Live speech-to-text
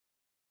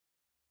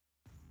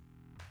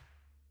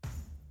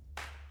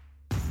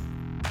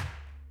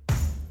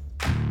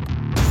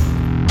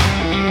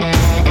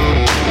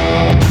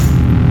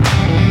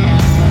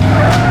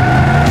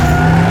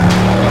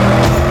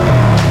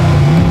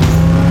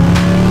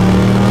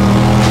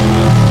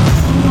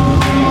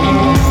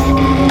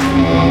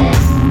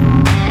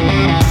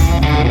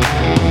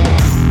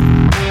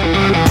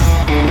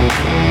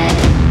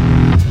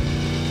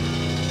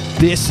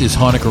This is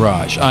Haunted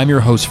Garage. I'm your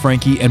host,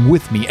 Frankie, and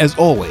with me, as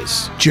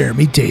always,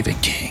 Jeremy David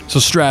King. So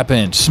strap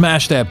in,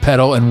 smash that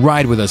pedal, and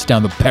ride with us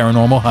down the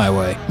paranormal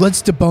highway.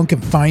 Let's debunk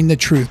and find the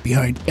truth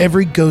behind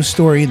every ghost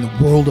story in the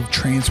world of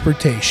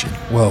transportation.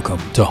 Welcome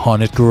to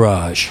Haunted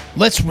Garage.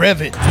 Let's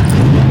rev it.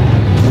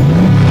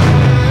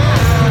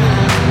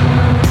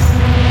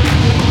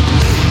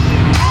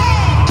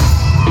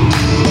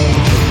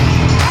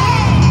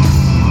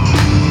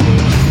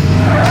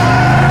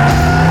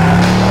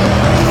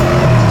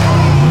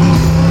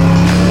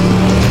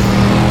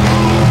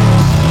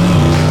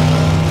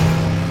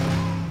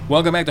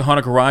 Welcome back to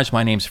Haunted Garage.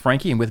 My name's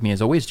Frankie, and with me,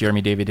 as always,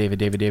 Jeremy David King.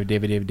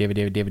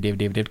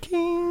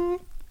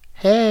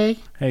 Hey.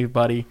 Hey,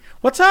 buddy.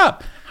 What's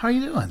up? How are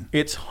you doing?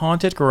 It's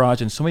Haunted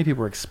Garage, and so many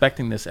people are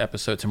expecting this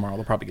episode tomorrow.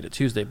 They'll probably get it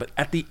Tuesday. But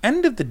at the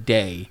end of the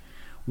day,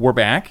 we're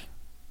back.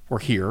 We're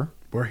here.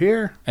 We're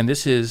here. And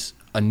this is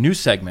a new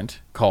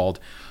segment called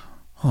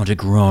Haunted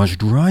Garage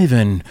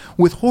Drive-In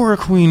with horror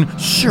queen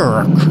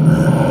Shirk.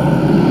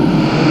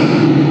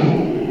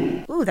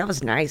 Ooh, that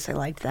was nice. I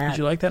liked that. Did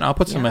you like that? I'll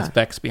put some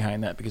effects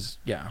behind that because,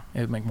 it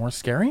would make more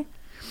scary.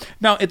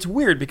 Now, it's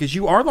weird because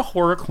you are the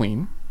horror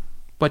queen,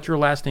 but your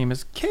last name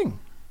is King.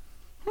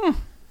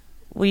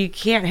 Well, you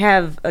can't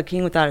have a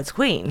king without its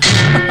queen.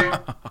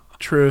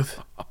 Truth.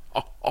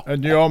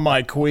 And you're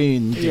my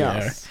queen, dear.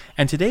 Yes.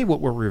 And today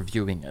what we're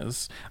reviewing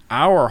is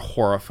our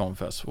horror film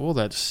festival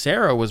that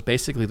Sarah was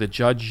basically the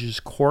judge's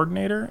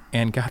coordinator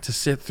and got to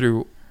sit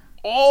through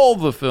all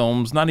the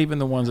films, not even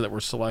the ones that were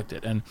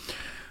selected. And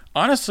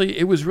honestly,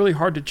 it was really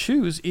hard to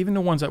choose. Even the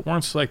ones that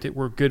weren't selected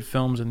were good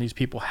films, and these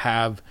people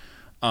have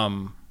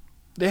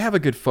they have a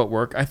good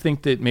footwork. I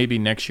think that maybe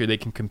next year they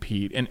can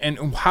compete.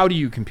 And how do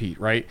you compete,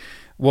 right?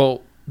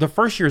 Well, the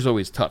first year is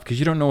always tough because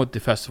you don't know what the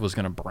festival is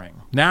going to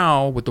bring.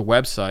 Now, with the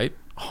website,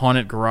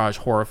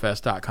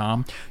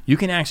 hauntedgaragehorrorfest.com, you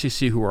can actually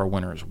see who our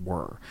winners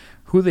were,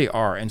 who they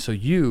are. And so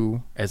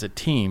you, as a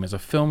team, as a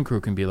film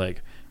crew, can be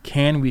like,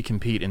 can we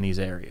compete in these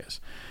areas?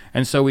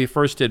 And so we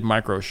first did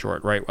micro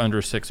short, right,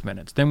 under 6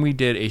 minutes. Then we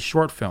did a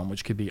short film,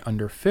 which could be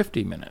under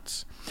 50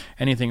 minutes.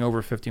 Anything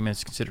over 50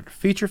 minutes is considered a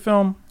feature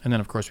film. And then,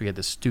 of course, we had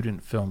the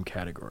student film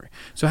category.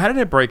 So how did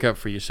it break up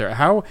for you, Sarah?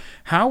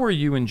 How were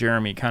you and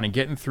Jeremy kind of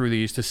getting through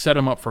these to set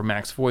them up for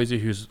Max Foisey,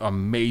 who's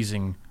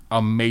amazing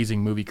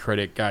movie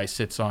critic guy,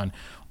 sits on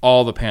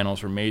all the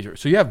panels for major.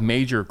 So you have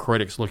major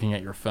critics looking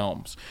at your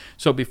films.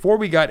 So before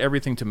we got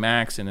everything to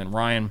Max and then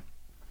Ryan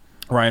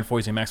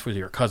Foisey and Max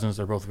Foisey are cousins.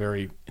 They're both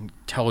very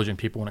intelligent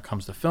people when it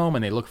comes to film,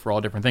 and they look for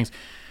all different things.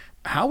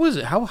 How was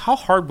it? How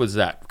hard was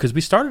that? Because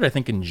we started, I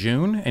think, in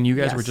June, and you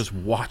guys were just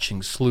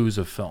watching slews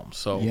of films.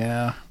 So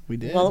yeah, we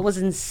did. Well, it was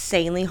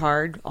insanely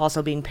hard,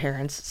 also being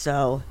parents,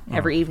 so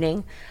every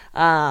evening.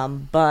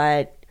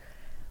 But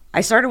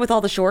I started with all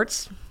the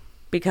shorts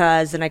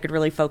because then I could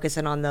really focus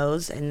in on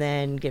those and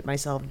then get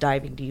myself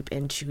diving deep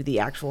into the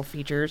actual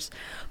features.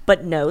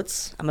 But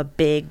notes, I'm a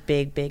big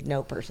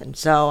note person.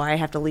 So I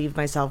have to leave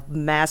myself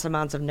mass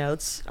amounts of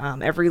notes.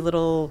 Every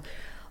little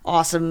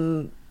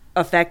awesome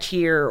effect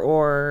here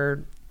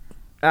or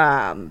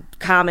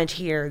comment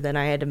here, then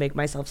I had to make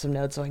myself some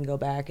notes so I can go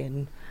back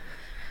and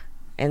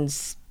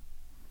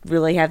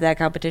really have that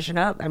competition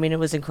up. I mean, it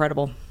was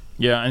incredible.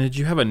 yeah, and did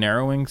you have a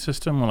narrowing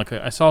system? Like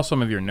I saw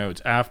some of your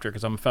notes after,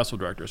 because I'm a festival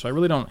director, so I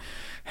really don't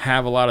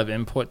have a lot of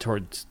input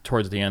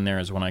towards the end. There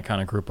is when I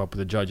kind of group up with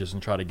the judges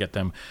and try to get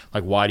them,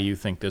 like, why do you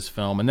think this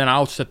film? And then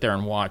I'll sit there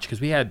and watch, because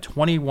we had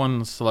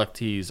 21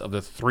 selectees of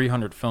the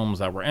 300 films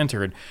that were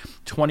entered.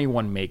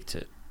 21 maked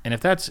it. And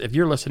if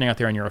you're listening out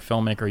there and you're a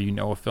filmmaker, you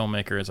know a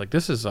filmmaker, it's like,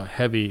 this is a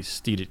heavy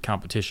seated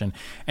competition,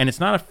 and it's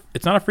not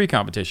a free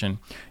competition.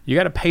 You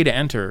got to pay to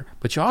enter,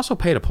 but you also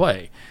pay to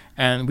play.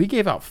 And we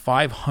gave out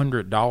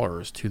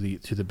 $500 to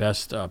the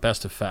best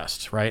of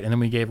fest, right? And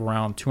then we gave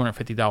around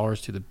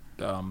 $250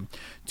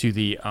 to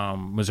the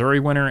Missouri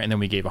winner, and then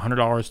we gave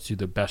 $100 to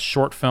the best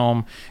short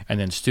film, and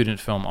then student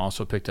film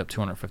also picked up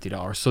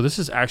 $250. So this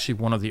is actually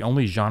one of the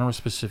only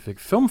genre-specific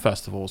film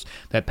festivals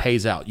that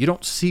pays out. You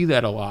don't see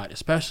that a lot,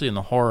 especially in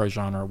the horror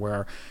genre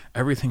where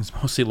everything's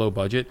mostly low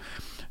budget.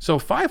 So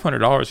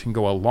 $500 can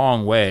go a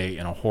long way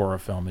in a horror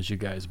film, as you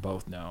guys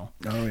both know.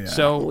 Oh yeah.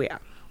 So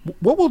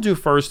what we'll do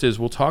first is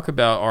we'll talk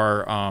about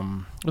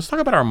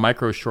our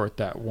micro short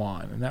that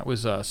won, and that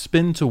was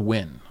Spin to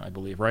Win, I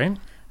believe, right?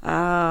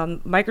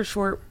 Micro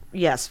short,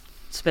 yes,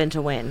 Spin to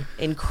Win.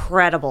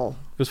 Incredible.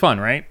 It was fun,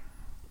 right?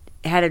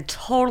 It had a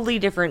totally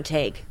different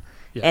take.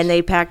 Yes. And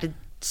they packed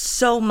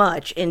so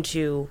much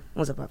into,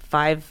 what was it, about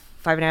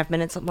 5.5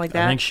 minutes, something like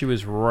that? I think she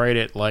was right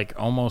at like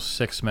almost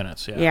 6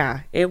 minutes.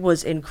 Yeah, it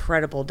was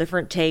incredible.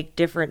 Different take,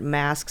 different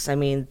masks. I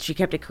mean, she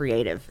kept it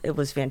creative. It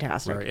was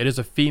fantastic. Right. It is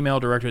a female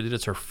director.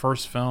 It's her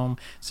first film.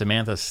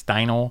 Samantha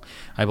Steinel,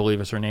 I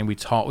believe is her name. We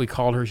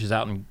called her. She's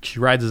out and she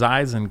rides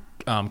eyes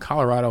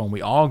Colorado, and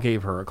we all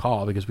gave her a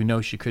call because we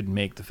know she couldn't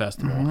make the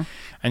festival.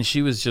 And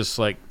she was just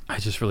like, I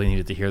just really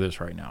needed to hear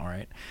this right now,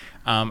 right?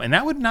 And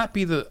that would not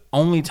be the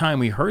only time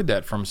we heard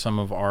that from some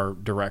of our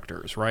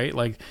directors, right?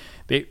 Like,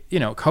 they,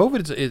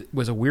 COVID it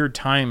was a weird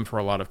time for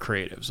a lot of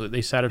creatives.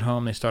 They sat at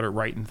home, they started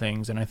writing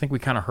things, and I think we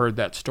kind of heard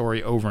that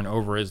story over and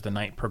over as the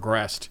night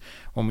progressed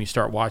when we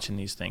start watching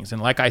these things.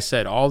 And like I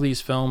said, all these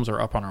films are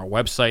up on our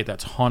website.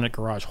 That's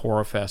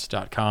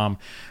hauntedgaragehorrorfest.com.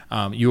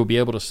 You will be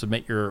able to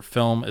submit your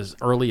film as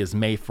early as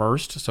May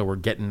 1st, so we're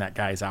getting that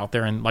guys out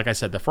there. And like I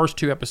said, the first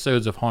 2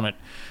 episodes of Haunted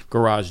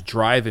Garage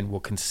Drive-In will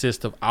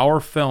consist of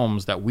our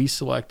films that we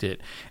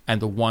selected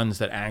and the ones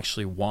that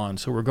actually won.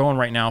 So we're going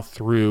right now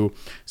through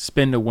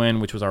Spin to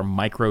Win, which was our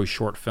micro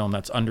short film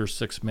that's under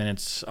 6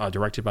 minutes,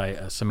 directed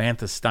by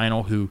Samantha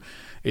Steinel, who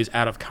is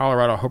out of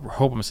Colorado. I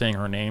hope I'm saying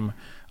her name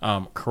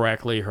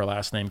correctly, her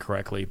last name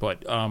correctly.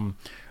 But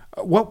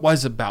what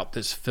was about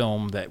this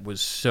film that was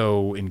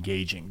so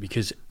engaging?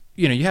 Because,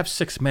 you have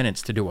 6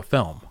 minutes to do a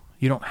film.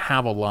 You don't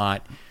have a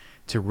lot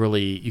to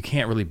really, you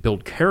can't really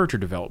build character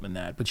development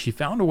in that. But she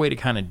found a way to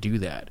kind of do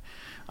that.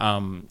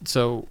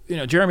 So,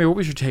 Jeremy, what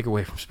was your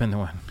takeaway from Spin the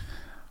Win?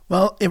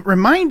 Well, it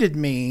reminded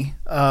me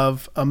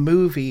of a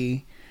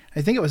movie.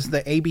 I think it was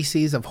the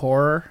ABCs of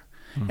Horror.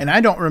 And I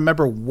don't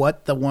remember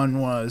what the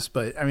one was,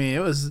 but I mean, it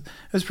was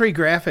pretty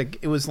graphic.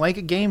 It was like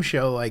a game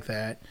show like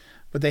that,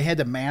 but they had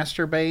to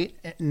masturbate,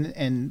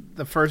 and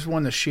the first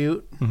one to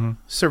shoot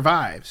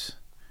survives.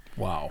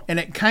 Wow. And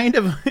it kind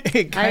of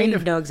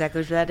know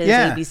exactly what that is.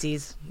 Yeah.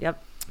 ABCs.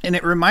 Yep. And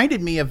it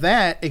reminded me of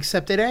that,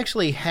 except it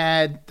actually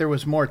there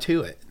was more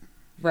to it.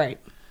 Right.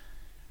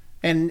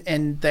 And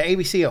the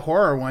ABC of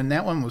Horror one,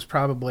 that one was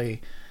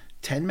probably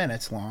 10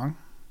 minutes long.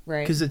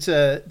 Right. Because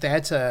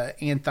that's a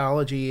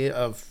anthology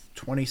of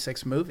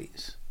 26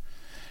 movies.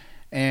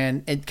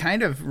 And it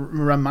kind of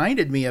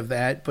reminded me of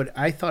that, but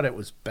I thought it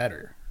was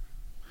better.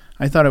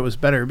 I thought it was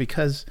better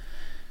because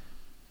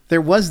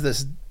there was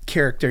this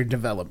character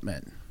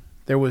development.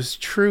 There was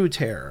true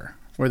terror,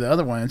 where the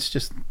other one, it's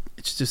just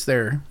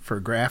there for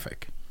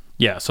graphic.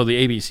 Yeah, so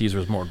the ABCs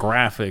was more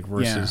graphic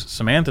versus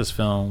Samantha's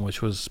film,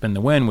 which was Spin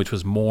the Win, which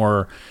was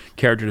more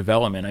character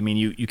development. I mean,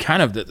 you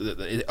kind of,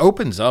 it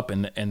opens up,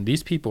 and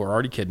these people are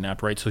already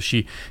kidnapped, right? So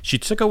she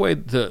took away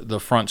the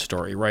front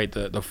story, right,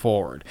 the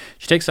forward.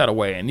 She takes that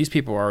away, and these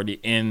people are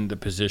already in the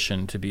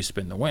position to be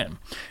Spin the Win.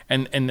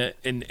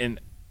 And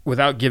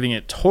without giving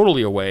it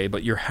totally away,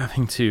 but you're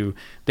having to,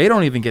 they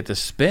don't even get to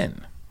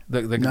spin.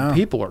 The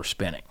people are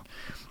spinning.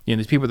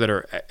 These people that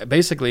are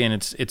basically, and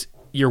it's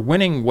you're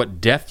winning what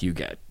death you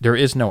get. There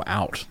is no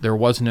out. There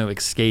was no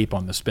escape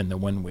on the Spin the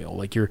Win wheel.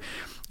 Like you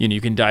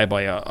can die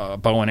by a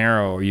bow and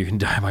arrow, or you can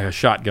die by a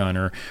shotgun,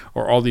 or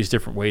all these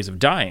different ways of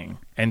dying.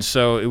 And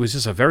so it was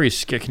just a very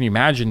scary. Can you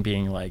imagine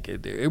being like?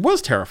 It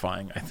was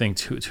terrifying. I think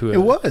to it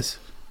was.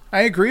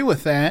 I agree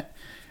with that.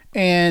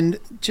 And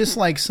just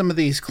like some of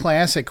these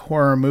classic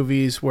horror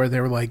movies where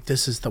they were like,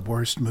 "This is the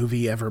worst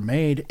movie ever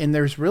made," and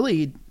there's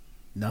really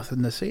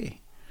nothing to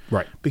see,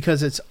 right?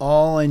 Because it's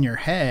all in your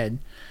head.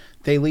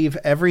 They leave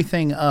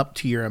everything up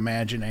to your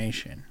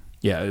imagination.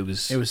 Yeah, it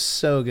was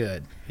so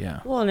good.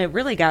 Yeah. Well, and it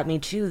really got me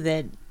too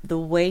that the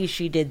way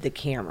she did the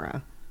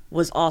camera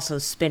was also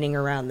spinning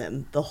around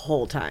them the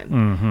whole time.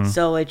 Mm-hmm.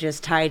 So it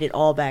just tied it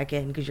all back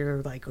in because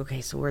you're like, okay,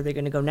 so where are they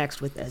going to go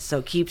next with this? So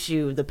it keeps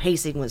you, the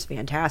pacing was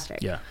fantastic.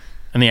 Yeah.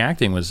 And the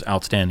acting was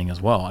outstanding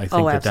as well. I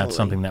think that's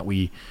something that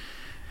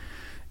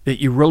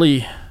you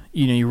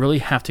really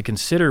have to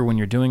consider when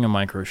you're doing a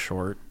micro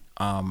short.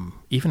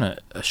 Even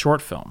a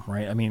short film,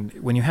 right? I mean,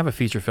 when you have a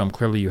feature film,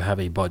 clearly you have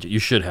a budget. You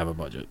should have a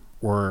budget.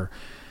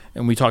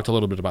 And we talked a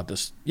little bit about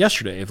this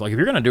yesterday. If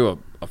you're going to do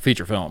a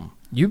feature film,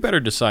 you better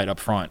decide up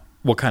front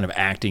what kind of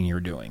acting you're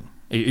doing.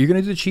 Are you going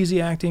to do the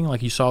cheesy acting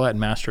like you saw that in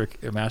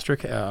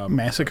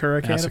Massacre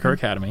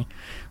Academy,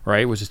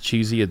 right? It was just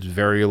cheesy. It's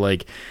very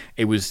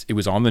it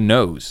was on the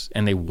nose,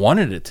 and they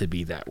wanted it to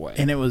be that way.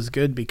 And it was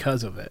good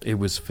because of it. It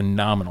was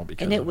phenomenal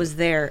because of it. And it was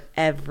there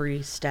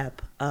every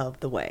step of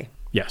the way.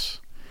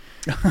 Yes.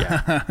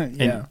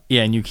 Yeah.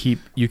 And you keep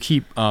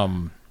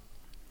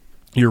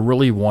you're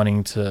really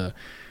wanting to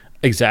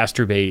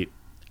exacerbate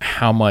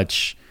how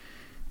much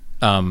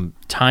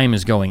time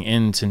is going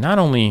into not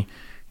only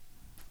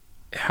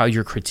how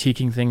you're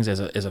critiquing things as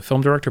a film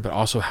director, but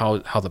also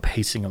how the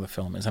pacing of the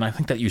film is. And I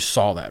think that you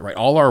saw that, right?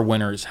 All our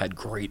winners had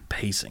great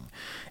pacing.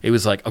 It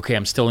was like, okay,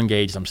 I'm still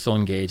engaged. And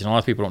a lot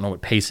of people don't know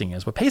what pacing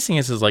is. What pacing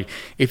is like,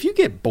 if you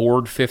get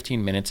bored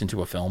 15 minutes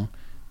into a film,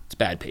 it's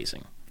bad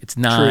pacing. It's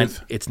not.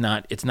 Truth. It's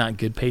not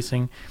good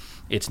pacing.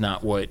 It's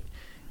not what,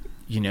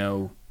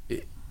 and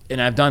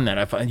I've done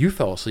that. You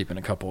fell asleep in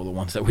a couple of the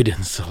ones that we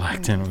didn't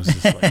select, and it was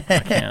just like I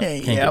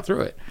can't get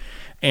through it.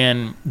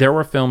 And there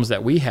were films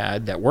that we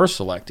had that were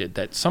selected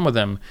that some of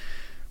them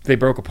they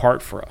broke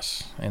apart for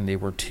us, and they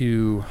were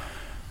too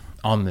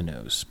on the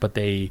nose, but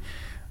they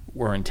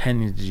were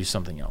intending to do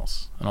something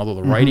else. And although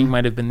the writing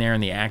might have been there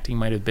and the acting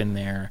might have been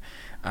there,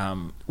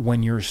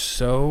 when you're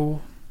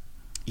so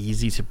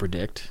easy to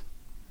predict.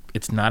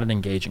 it's not an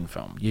engaging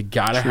film. You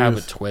got to have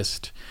a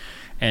twist.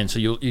 And so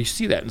you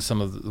see that in some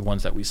of the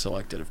ones that we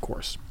selected, of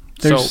course.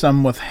 There's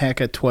some with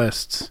heck of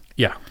twists.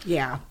 Yeah.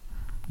 Yeah.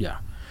 Yeah.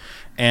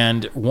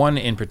 And one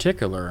in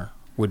particular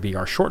would be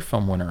our short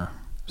film winner,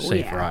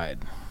 Safe Ride.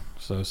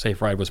 So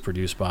Safe Ride was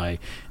produced by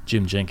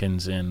Jim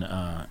Jenkins and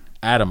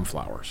Adam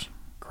Flowers,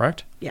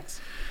 correct? Yes.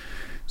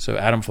 So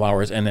Adam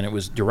Flowers, and then it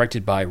was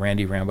directed by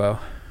Randy Rambo.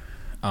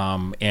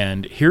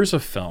 And here's a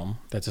film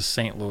that's a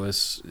St.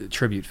 Louis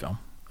tribute film.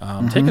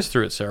 Take us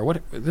through it,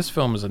 Sarah. This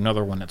film is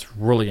another one that's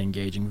really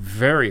engaging,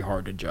 very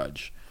hard to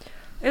judge.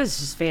 It was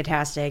just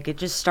fantastic. It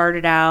just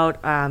started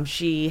out,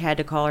 she had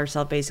to call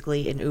herself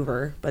basically an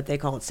Uber, but they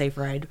call it Safe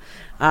Ride.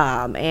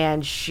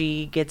 And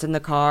she gets in the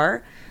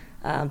car,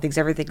 thinks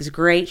everything's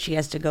great. She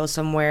has to go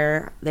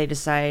somewhere.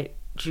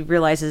 She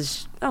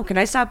realizes, oh, can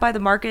I stop by the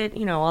market,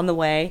 on the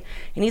way?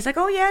 And he's like,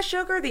 oh, yeah,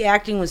 sugar. The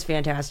acting was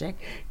fantastic.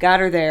 Got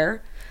her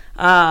there.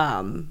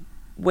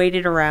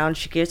 Waited around.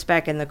 She gets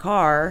back in the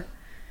car.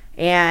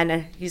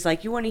 And he's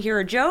like, you want to hear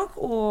a joke,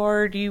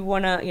 or do you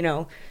want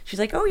to, she's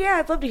like, oh, yeah,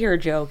 I'd love to hear a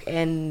joke.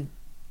 And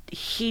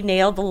he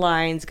nailed the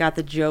lines, got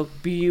the joke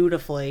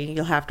beautifully.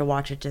 You'll have to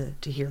watch it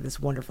to hear this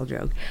wonderful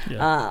joke.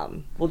 Yeah.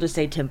 We'll just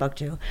say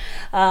Timbuktu.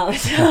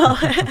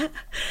 And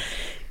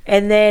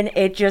then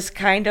it just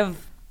kind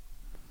of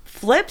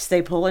flips.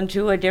 They pull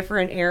into a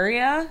different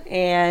area,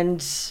 and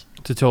it's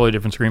a totally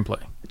different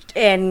screenplay.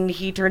 And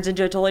he turns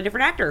into a totally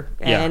different actor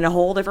and a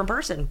whole different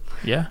person.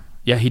 Yeah.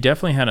 Yeah, he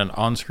definitely had an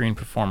on-screen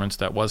performance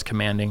that was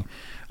commanding.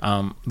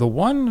 The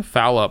one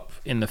foul-up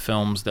in the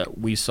films that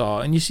we saw,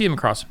 and you see them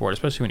across the board,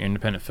 especially when you're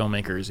independent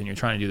filmmakers and you're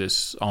trying to do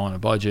this all on a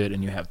budget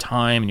and you have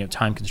time and you have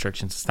time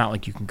constrictions, it's not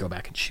like you can go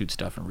back and shoot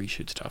stuff and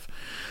reshoot stuff.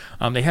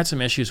 They had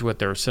some issues with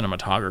their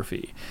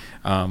cinematography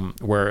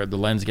where the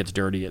lens gets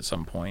dirty at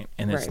some point,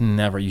 and it's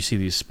never, you see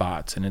these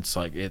spots, and it's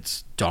like,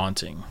 it's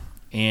daunting.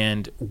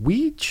 And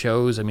we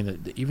chose, I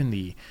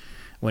mean,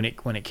 when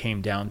it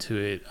came down to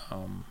it,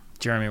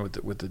 Jeremy,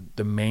 with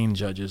the main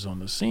judges on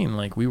the scene,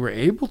 like, we were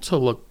able to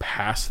look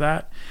past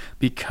that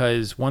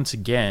because, once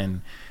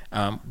again,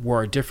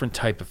 we're a different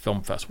type of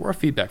film festival. We're a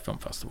feedback film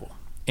festival,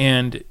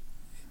 and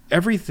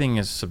everything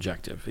is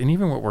subjective, and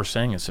even what we're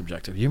saying is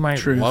subjective. You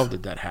might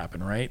love that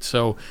happened, right?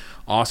 So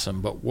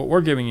awesome, but what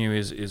we're giving you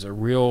is a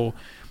real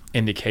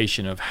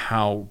indication of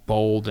how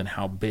bold and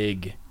how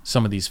big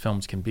some of these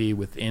films can be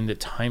within the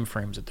time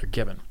frames that they're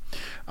given.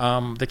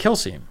 The kill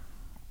scene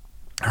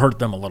hurt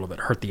them a little bit,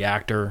 hurt the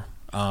actor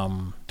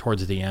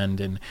towards the end,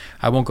 and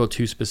I won't go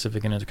too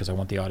specific in it because I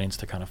want the audience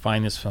to kind of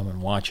find this film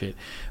and watch it,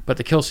 but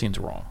the kill scene's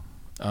wrong.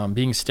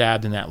 Being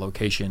stabbed in that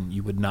location,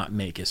 you would not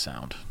make a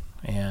sound,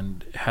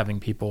 and having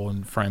people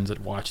and friends that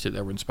watched it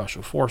that were in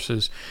special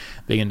forces,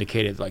 they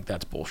indicated like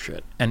that's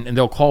bullshit, and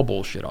they'll call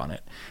bullshit on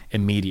it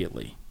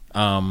immediately.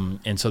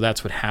 And so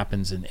that's what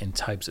happens in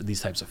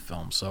these types of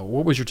films. So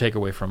what was your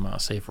takeaway from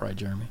Safe Ride,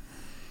 Jeremy?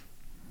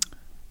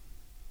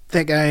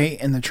 That guy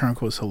in the trunk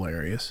was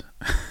hilarious.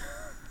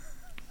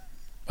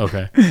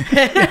 Okay.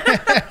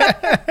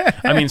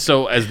 I mean,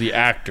 so as the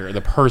actor,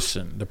 the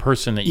person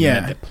that you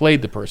met that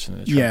played the person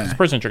in the trunk, 'cause the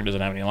person in the trunk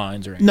doesn't have any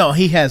lines or anything. No,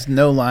 he has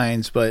no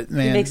lines, but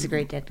man, he makes a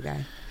great dead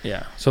guy.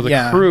 Yeah. So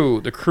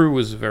the crew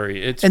was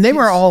very, and they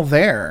were all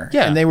there.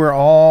 Yeah. And they were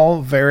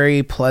all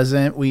very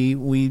pleasant.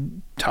 We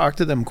talked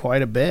to them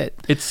quite a bit.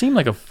 It seemed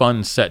like a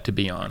fun set to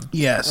be on.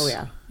 Yes. Oh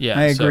yeah. Yeah.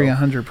 I agree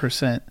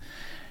 100%.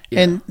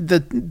 Yeah. And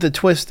the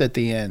twist at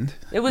the end,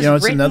 it was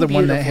it's another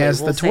one that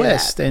has the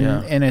twist,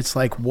 and it's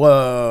like,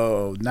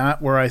 whoa, not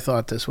where I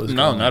thought this was.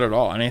 No, going. Not at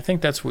all. And I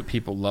think that's what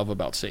people love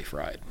about Safe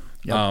Ride.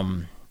 Yep.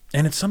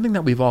 And it's something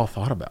that we've all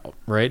thought about,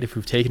 right? If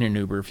we've taken an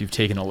Uber, if you've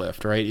taken a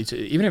Lyft, right?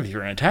 Even if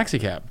you're in a taxi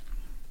cab,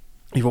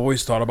 you've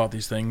always thought about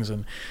these things,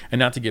 and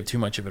not to give too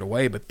much of it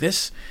away, but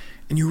this.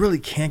 And you really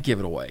can't give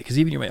it away because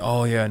even you may,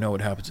 oh yeah, I know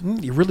what happens.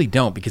 You really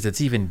don't, because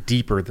it's even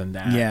deeper than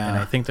that. Yeah. And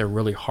I think they're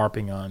really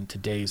harping on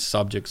today's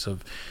subjects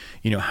of,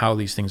 how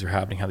these things are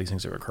happening, how these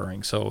things are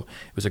occurring. So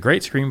it was a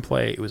great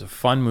screenplay. It was a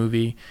fun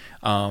movie.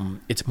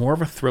 It's more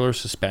of a thriller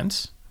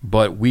suspense,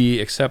 but we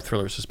accept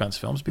thriller suspense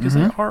films because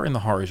they are in the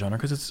horror genre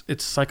because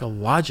it's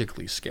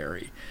psychologically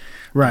scary.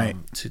 Right.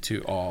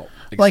 To all.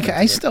 Like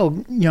I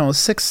still,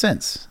 Sixth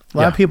Sense. A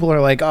lot of people are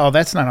like, "Oh,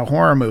 that's not a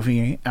horror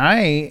movie."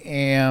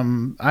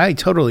 I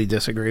totally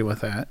disagree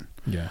with that.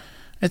 Yeah.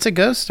 It's a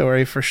ghost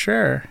story for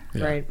sure.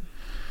 Yeah. Right.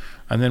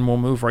 And then we'll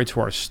move right to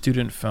our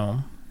student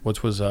film,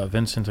 which was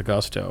Vincent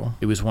Augusto.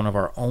 It was one of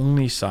our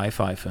only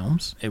sci-fi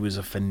films. It was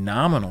a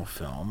phenomenal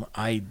film.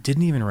 I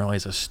didn't even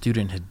realize a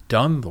student had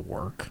done the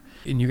work.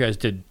 And you guys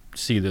did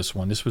see this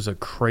one. This was a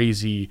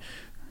crazy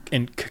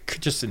and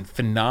just in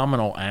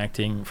phenomenal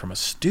acting from a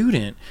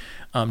student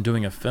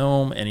doing a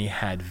film, and he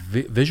had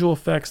visual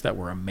effects that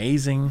were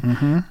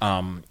amazing.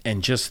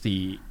 And just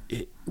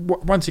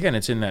once again,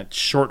 it's in that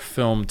short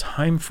film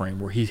time frame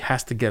where he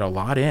has to get a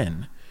lot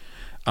in,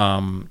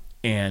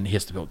 and he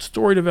has to build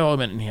story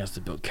development, and he has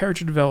to build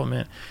character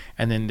development,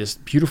 and then this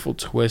beautiful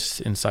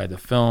twist inside the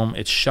film.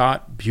 It's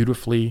shot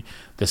beautifully.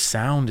 The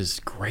sound is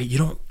great.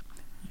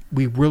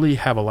 we really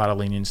have a lot of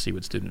leniency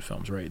with student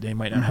films, right? They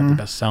might not have the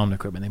best sound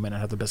equipment, they might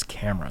not have the best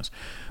cameras,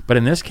 but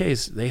in this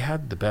case, they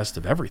had the best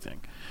of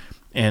everything.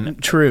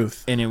 And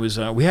Truth. And it was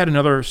we had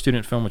another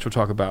student film which we'll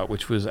talk about,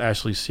 which was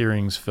Ashley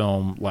Searing's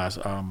film Last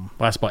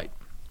Bite.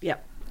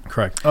 Yep.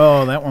 Correct.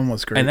 Oh, that one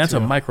was great. And that's too. a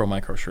micro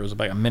short. It was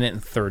about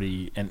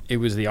 1:30, and it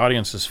was the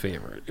audience's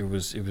favorite. It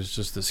was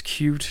just this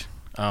cute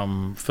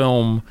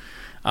film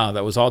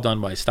that was all done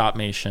by stop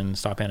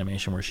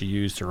animation, where she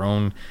used her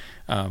own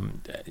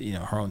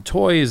her own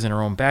toys and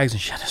her own bags,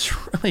 and she had this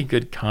really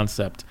good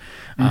concept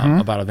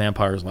about a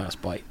vampire's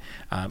last bite.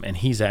 And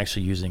he's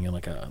actually using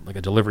like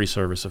a delivery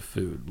service of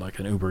food, like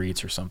an Uber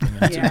Eats or something.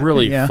 And it's a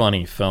really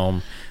funny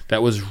film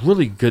that was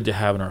really good to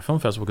have in our film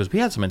festival because we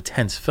had some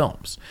intense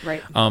films.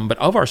 Right. But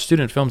of our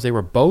student films, they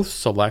were both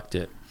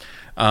selected.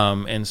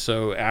 And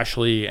so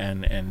Ashley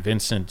and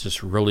Vincent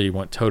just really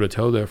went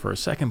toe-to-toe there for a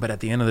second. But at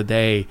the end of the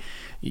day,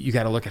 you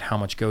got to look at how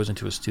much goes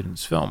into a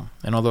student's film.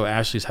 And although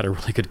Ashley's had a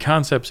really good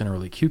concept and a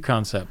really cute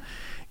concept,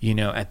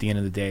 at the end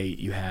of the day,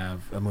 you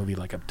have a movie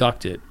like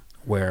Abducted,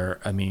 where,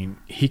 I mean,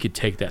 he could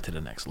take that to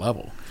the next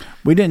level.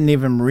 We didn't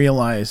even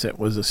realize it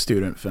was a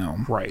student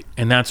film. Right.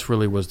 And that's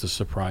really was the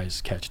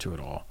surprise catch to it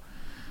all.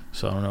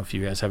 So I don't know if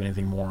you guys have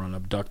anything more on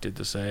Abducted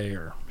to say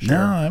or share.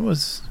 No, it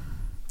was...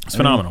 It's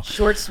phenomenal.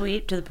 Short,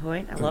 sweet, to the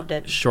point. I loved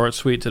it. Short,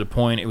 sweet, to the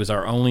point. It was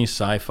our only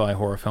sci-fi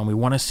horror film. We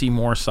want to see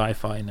more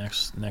sci-fi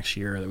next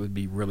year. That would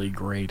be really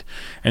great.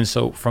 And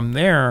so from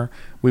there,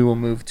 we will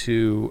move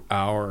to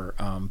our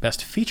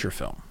best feature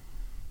film.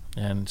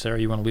 And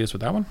Sarah, you want to lead us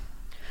with that one?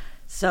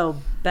 So,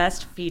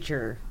 best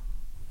feature.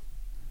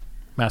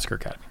 Massacre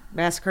Academy.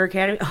 Massacre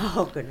Academy.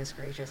 Oh, goodness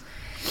gracious.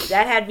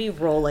 That had me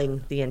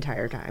rolling the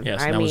entire time.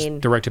 Yes, that was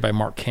directed by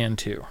Mark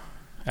Cantu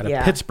out of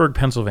Yeah. Pittsburgh,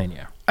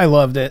 Pennsylvania. I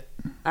loved it.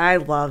 I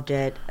loved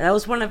it. That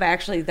was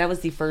that was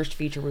the first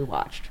feature we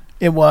watched.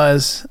 It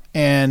was,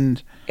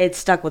 and It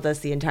stuck with us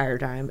the entire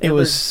time. it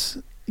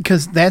was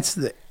because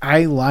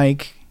I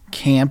like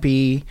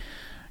campy,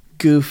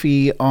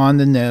 goofy, on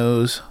the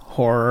nose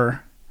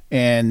horror,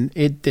 and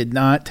it did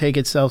not take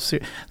itself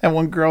serious. That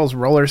one girl's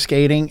roller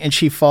skating and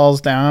she falls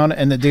down,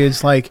 and the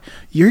dude's like,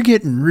 "You're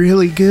getting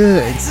really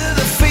good."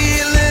 The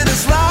feeling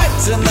is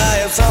right, and I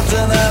have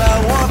something that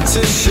I want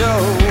to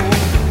show.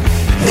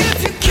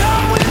 If you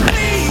come with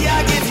me,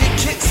 I give you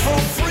kicks for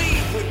free.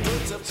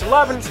 It's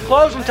 11, it's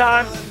closing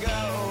time. Be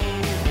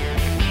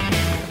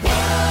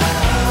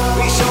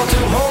sure to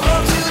hold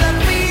on to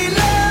that feeling.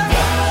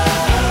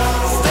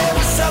 There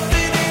was something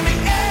in the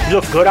air. You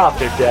look good out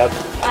there, Deb.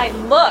 I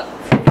look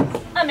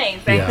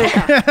amazing.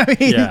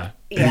 Yeah.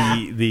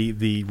 Yeah.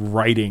 The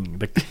writing,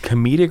 the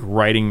comedic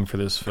writing for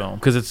this film,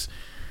 because it's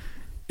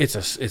a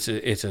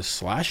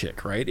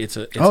slashic, right? It's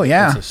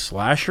a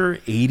slasher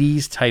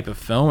 80s type of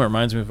film. It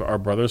reminds me of our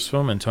brother's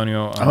film,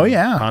 Antonio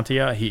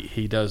Pontia.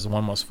 He does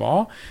One Must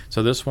Fall.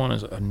 So this one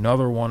is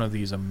another one of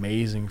these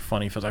amazing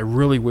funny films. I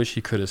really wish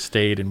he could have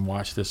stayed and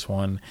watched this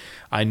one.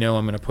 I know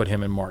I'm going to put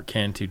him and Mark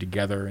Cantu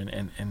together,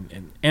 and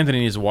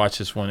Anthony needs to watch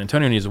this one.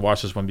 Antonio needs to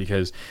watch this one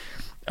because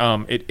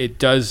it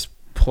does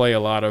play a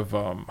lot of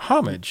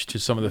homage to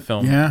some of the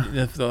film.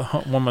 The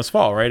One Must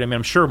Fall, right? I mean,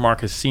 I'm sure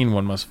Mark has seen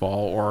One Must Fall,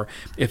 or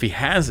if he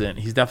hasn't,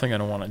 he's definitely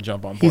going to want to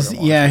jump on board.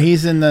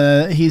 He's in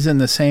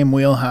the same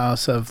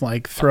wheelhouse of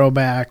like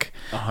throwback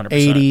 100%.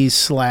 80s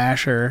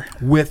slasher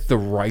with the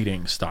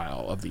writing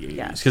style of the 80s,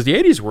 Yes. because the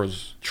 80s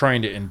was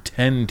trying to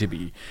intend to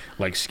be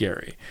like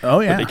scary. Oh,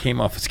 yeah. But they came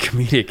off as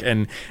comedic,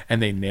 and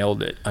they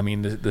nailed it. I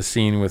mean, the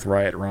scene with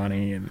Riot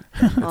Ronnie, and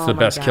it's Oh the my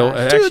best kill.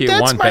 gosh. Actually, Dude, it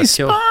that's won my best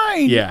kill.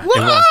 spine. Yeah, it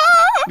Whoa! won.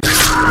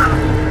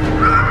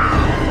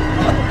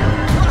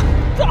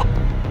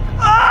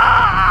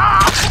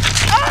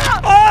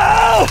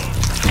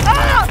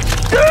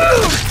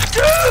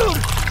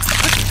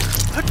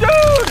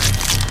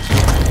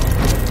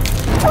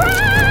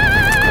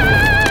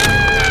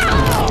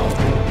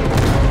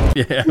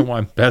 Yeah, I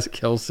want best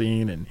kill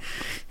scene, and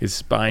his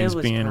spine's It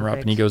was being rough,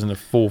 perfect. and he goes into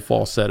full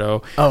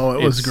falsetto. Oh,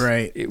 it was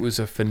great. It was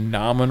a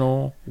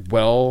phenomenal,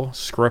 well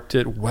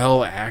scripted,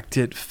 well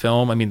acted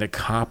film. I mean, the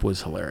cop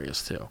was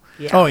hilarious too.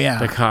 Yeah. Oh yeah.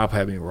 The cop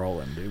had me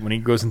rolling, dude. When he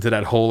goes into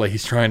that hole, like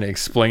he's trying to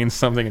explain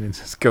something, and it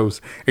just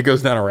goes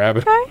down a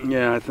rabbit.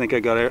 Yeah, I think I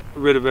got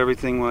rid of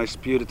everything when I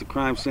spewed at the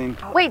crime scene.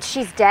 Wait,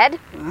 she's dead?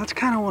 That's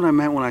kind of what I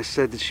meant when I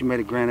said that she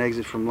made a grand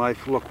exit from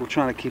life. Look, we're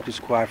trying to keep this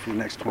quiet for the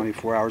next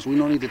 24 hours. We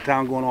don't need the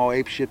town going all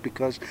ape shit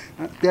because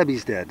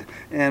Debbie's dead.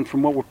 And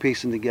from what we're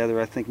piecing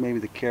together, I think maybe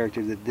the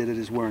character that did it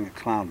is wearing a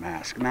clown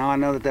mask. Now, I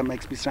know that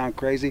makes me sound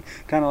crazy,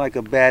 kind of like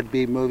a bad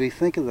B movie.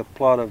 Think of the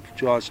plot of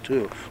Jaws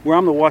 2, where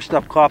I'm the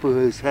washed-up cop who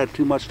has had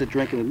too much to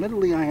drink, and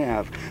admittedly I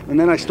have. And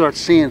then I start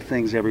seeing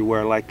things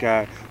everywhere,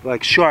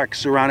 like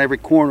sharks around every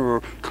corner,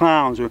 or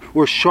clowns,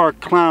 or shark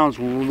clowns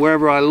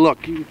wherever I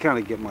look. You kind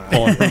of get my...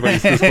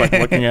 Everybody's just like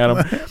looking at him.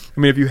 I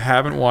mean, if you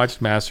haven't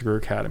watched Massacre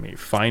Academy,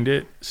 find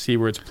it, see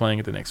where it's playing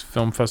at the next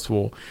film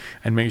festival,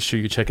 and make sure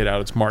you check it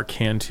out. It's Mark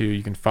Cantu.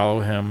 You can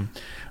follow him.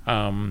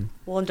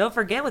 Well, and don't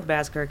forget with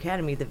Massacre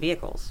Academy, the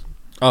vehicles.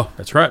 Oh,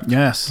 that's right.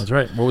 Yes. That's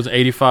right. What was it?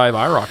 85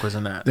 IROC was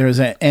in that. There's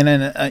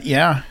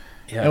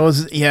Yeah. It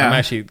was, yeah. I'm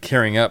actually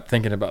tearing up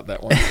thinking about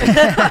that one.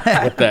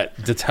 What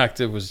that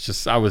detective was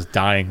just, I was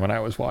dying when I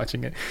was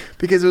watching it.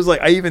 Because it was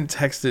like, I even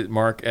texted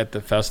Mark at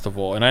the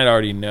festival, and I'd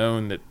already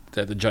known that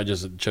the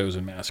judges had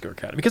chosen Massacre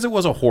Academy because it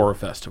was a horror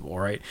festival,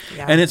 right?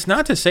 Yeah. And it's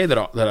not to say that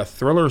a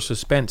thriller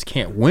suspense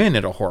can't win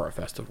at a horror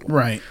festival.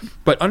 Right.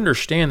 But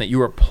understand that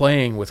you are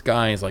playing with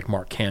guys like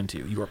Mark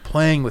Cantu. You are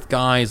playing with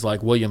guys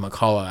like William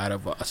McCullough out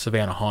of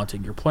Savannah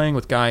Haunting. You're playing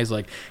with guys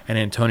like an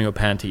Antonio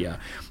Pantia.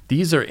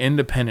 These are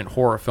independent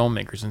horror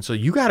filmmakers, and so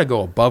you got to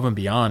go above and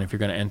beyond if you're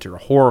going to enter a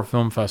horror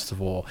film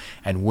festival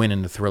and win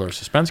in the thriller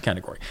suspense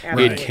category.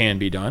 Right. It can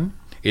be done.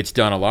 It's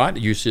done a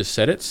lot. You just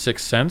said it.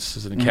 Sixth Sense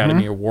is an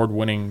Academy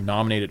Award-winning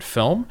nominated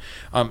film.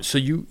 So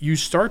you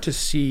start to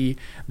see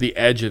the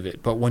edge of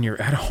it. But when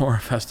you're at a horror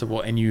festival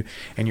and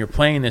you're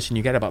playing this and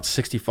you got about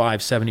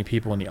 65, 70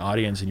 people in the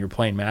audience and you're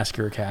playing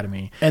Massacre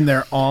Academy, And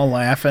they're all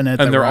laughing at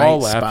and the they're right all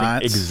laughing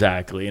spots.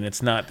 exactly, and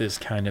it's not this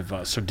kind of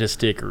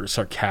sadistic or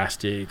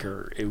sarcastic,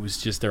 or it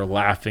was just they're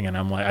laughing, and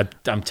I'm like,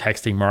 I'm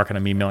texting Mark and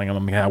I'm emailing him.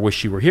 I'm like, I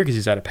wish you were here because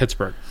he's out of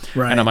Pittsburgh,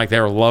 Right. and I'm like,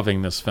 they're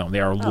loving this film.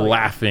 They are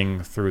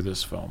laughing through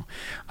this film.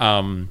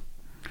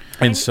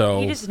 And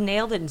so you just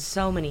nailed it in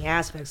so many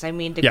aspects. I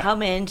mean, to Yeah.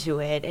 come into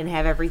it and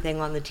have everything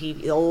on the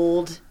TV, the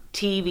old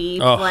TV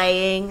Oh,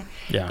 playing,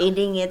 yeah.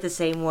 ending it the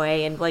same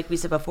way, and like we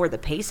said before, the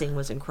pacing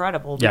was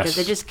incredible because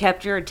Yes. it just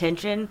kept your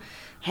attention,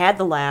 had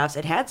the laughs.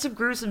 It had some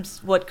gruesome,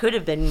 what could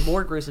have been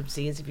more gruesome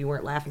scenes if you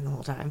weren't laughing the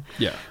whole time.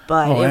 Yeah.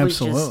 But Oh, it was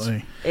absolutely.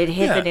 just, it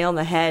hit Yeah. the nail on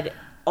the head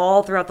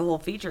all throughout the whole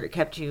feature. It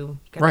kept you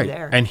right,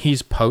 there. and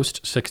he's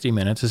post 60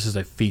 minutes. This is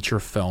a feature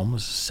film.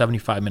 This is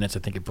 75 minutes, I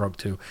think it broke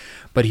to,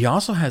 but he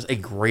also has a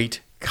great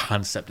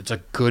concept. It's a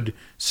good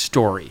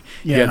story.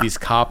 You Yeah. have these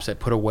cops that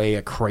put away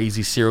a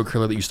crazy serial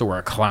killer that used to wear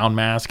a clown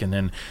mask, and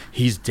then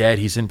he's dead.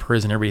 He's in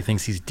prison. Everybody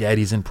thinks he's dead.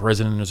 He's in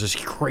prison, and there's this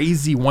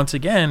crazy. Once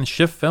again,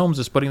 Shift Films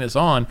is putting this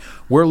on.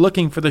 We're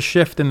looking for the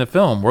shift in the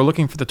film. We're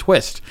looking for the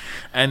twist,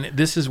 and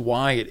this is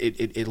why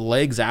it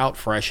legs out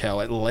Fresh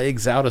Hell. It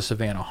legs out a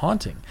Savannah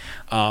Haunting,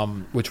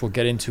 which we'll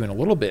get into in a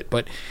little bit.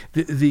 But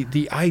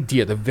the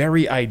idea, the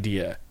very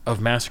idea of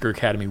Massacre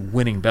Academy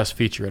winning Best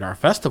Feature at our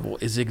festival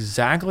is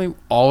exactly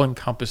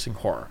all-encompassing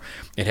horror.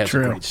 It has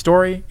True. a great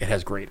story, it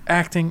has great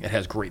acting, it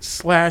has great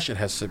slash, it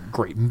has some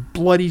great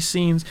bloody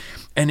scenes,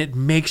 and it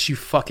makes you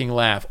fucking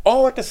laugh.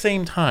 All at the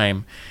same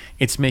time,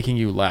 it's making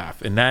you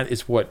laugh, and that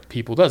is what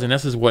people does. And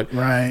this is what,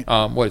 Right.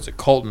 what is it,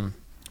 Colton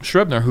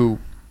Scribner, who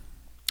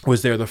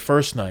was there the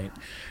first night,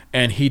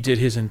 and he did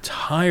his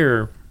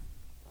entire...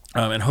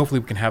 and hopefully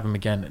we can have him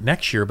again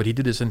next year. But he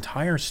did his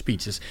entire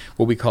speech, this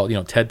what we call,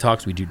 TED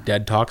Talks. We do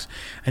Dead Talks,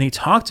 and he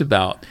talked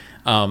about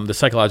the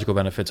psychological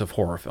benefits of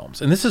horror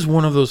films. And this is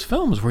one of those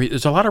films where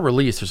there's a lot of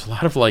release. There's a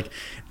lot of like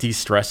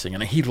de-stressing,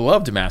 and he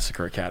loved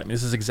Massacre Academy.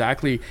 This is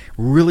exactly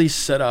really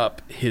set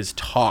up his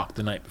talk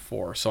the night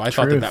before. So I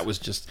thought Truth. that was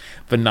just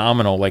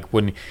phenomenal. Like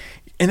when.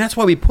 And that's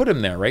why we put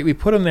him there, right? We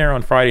put him there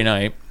on Friday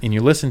night, and you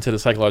listen to the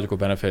psychological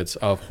benefits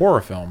of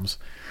horror films,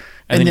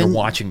 and then you're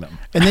watching them.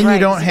 And then Right, you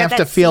don't 'cause you have got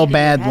to that feel seed in your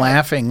bad head.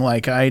 laughing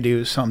like I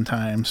do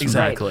sometimes.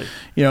 Exactly.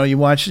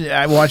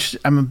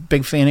 I'm a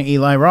big fan of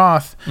Eli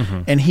Roth,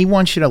 Mm-hmm. and he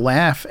wants you to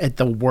laugh at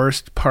the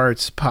worst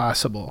parts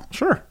possible.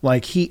 Sure.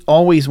 Like he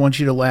always wants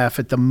you to laugh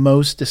at the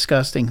most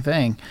disgusting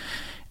thing.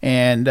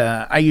 And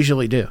I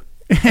usually do.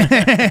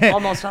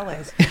 Almost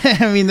always.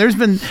 I mean, there's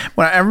been,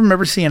 I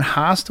remember seeing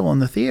Hostel in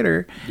the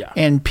theater, Yeah.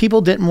 and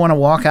people didn't want to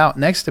walk out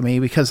next to me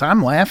because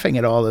I'm laughing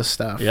at all this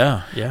stuff.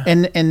 Yeah, yeah.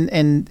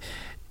 And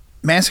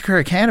Massacre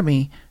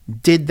Academy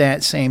did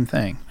that same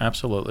thing.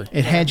 Absolutely.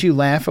 It had you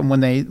laughing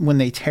when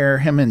they tear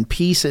him in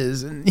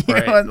pieces, and you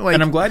Right. know, like,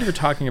 And I'm glad you're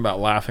talking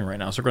about laughing right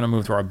now. So we're going to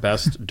move to our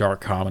best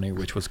dark comedy,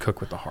 which was Cook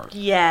with the Heart,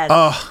 Yes.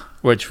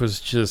 which was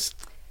just...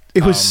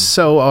 it was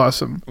so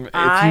awesome. if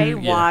I you-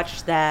 yeah.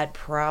 watched that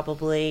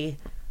probably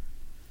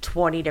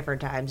 20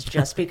 different times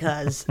just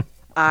because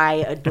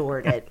I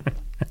adored it.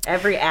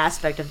 Every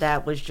aspect of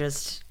that was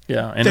just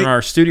Yeah, and in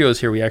our studios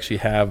here, we actually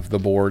have the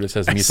board. It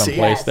says "Me see.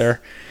 Someplace" Yes.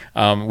 there.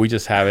 We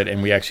just have it,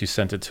 and we actually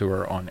sent it to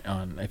her on.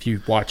 If you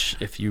go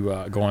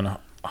on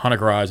Haunted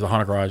Garage, the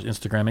Haunted Garage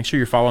Instagram, make sure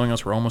you're following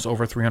us. We're almost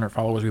over 300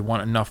 followers. We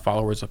want enough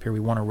followers up here. We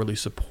want to really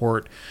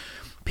support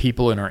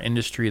people in our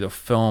industry, the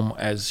film,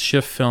 as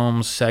Shift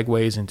Films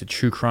segues into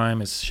true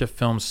crime, as Shift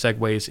Films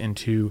segues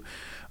into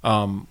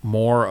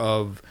more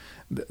of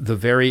the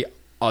very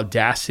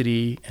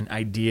audacity and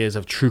ideas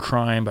of true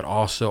crime, but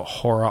also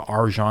horror,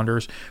 our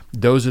genres.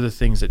 Those are the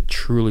things that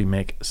truly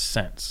make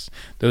sense.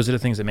 Those are the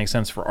things that make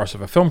sense for us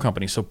as a film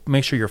company. So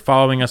make sure you're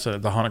following us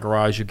at the Haunted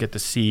Garage. You get to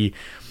see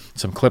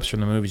some clips from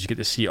the movies. You get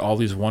to see all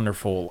these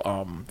wonderful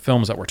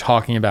films that we're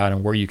talking about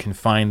and where you can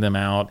find them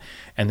out.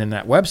 And then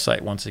that website,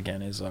 once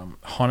again, is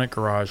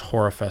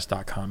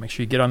hauntedgaragehorrorfest.com. Make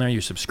sure you get on there,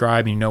 you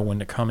subscribe, and you know when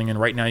they're coming in.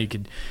 Right now, you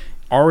could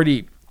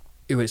already...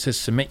 it says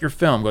submit your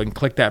film. Go ahead and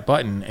click that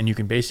button, and you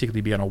can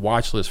basically be on a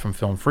watch list from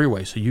Film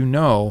Freeway. So you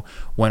know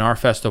when our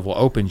festival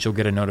opens, you'll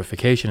get a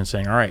notification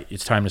saying, all right,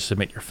 it's time to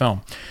submit your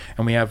film.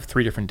 And we have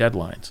 3 different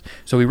deadlines.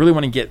 So we really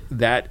want to get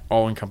that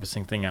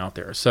all-encompassing thing out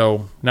there.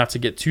 So not to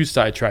get too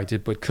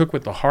sidetracked, but Cook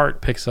with the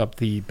Heart picks up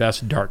the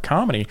Best Dark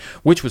Comedy,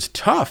 which was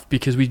tough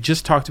because we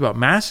just talked about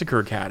Massacre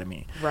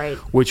Academy, Right.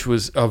 which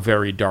was a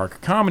very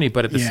dark comedy,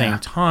 but at the Yeah. same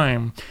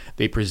time,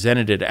 they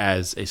presented it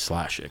as a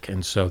slashic.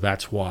 And so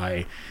that's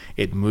why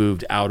it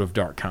moved out of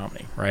dark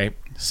comedy, right?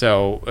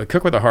 So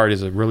Cook with a Heart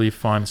is a really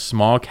fun,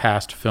 small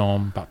cast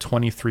film, about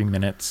 23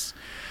 minutes.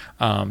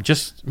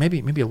 Just maybe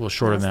a little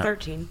shorter It's than that.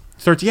 13.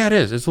 13, yeah, it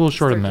is. It's a little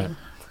shorter than that. 13.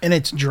 And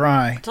it's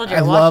dry. Told you I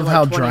I watched love it like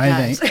how 20 dry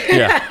times. they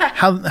Yeah.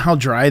 how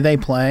dry they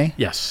play.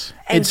 Yes.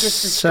 And It's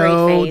just a straight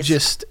so face.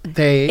 just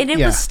they And it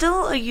yeah. was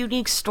still a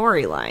unique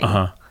storyline.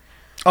 Uh-huh.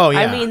 Oh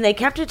yeah. I mean, they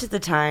kept it to the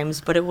times,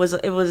 but it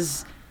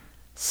was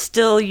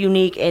still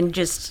unique and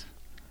just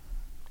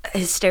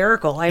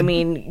hysterical. I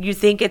mean, you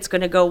think it's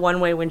going to go one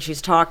way when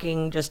she's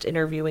talking, just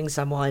interviewing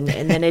someone,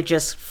 and then it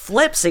just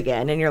flips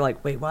again, and you're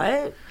like, wait,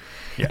 what?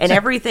 Yes. And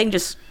everything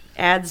just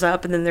adds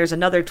up, and then there's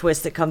another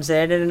twist that comes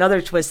in, and another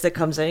twist that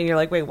comes in, and you're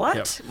like, wait, what?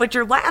 Yep. But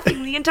you're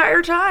laughing the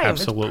entire time.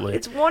 Absolutely.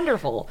 It's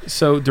wonderful.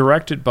 So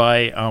directed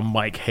by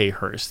Mike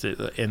Hayhurst,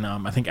 and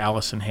I think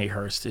Allison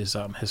Hayhurst is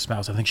his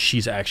spouse. I think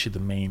she's actually the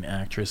main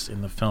actress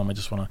in the film. I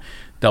just want to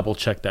double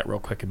check that real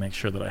quick and make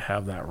sure that I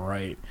have that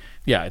right.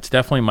 Yeah, it's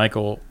definitely Mike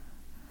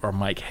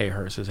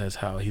Hayhurst is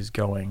how he's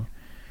going.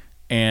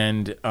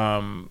 And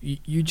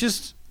you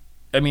just,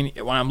 I mean,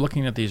 when I'm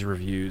looking at these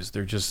reviews,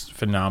 they're just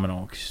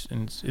phenomenal.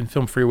 In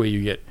Film Freeway,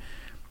 you get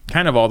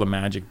kind of all the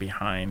magic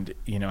behind,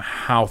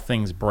 how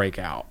things break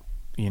out,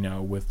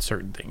 with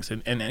certain things.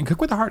 And Cook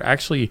with the Heart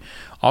actually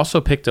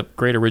also picked up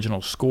great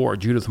original score.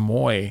 Judith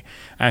Moy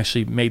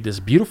actually made this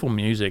beautiful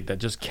music that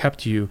just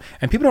kept you,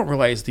 and people don't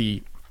realize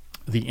the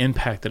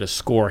impact that a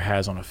score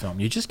has on a film.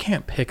 You just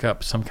can't pick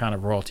up some kind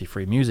of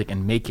royalty-free music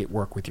and make it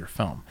work with your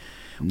film.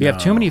 We have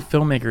too many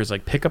filmmakers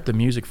pick up the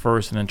music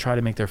first and then try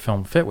to make their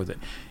film fit with it.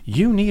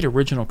 You need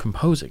original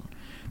composing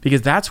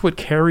because that's what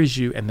carries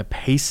you and the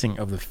pacing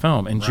of the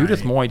film. And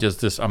Judith Moy does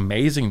this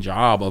amazing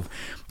job of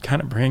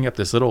kind of bringing up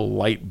this little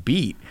light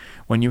beat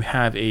when you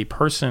have a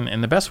person,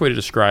 and the best way to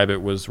describe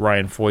it was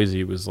Ryan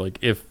Foisey was like,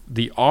 if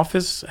The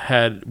Office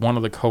had one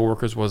of the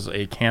coworkers was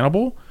a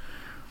cannibal,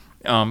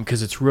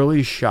 because it's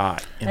really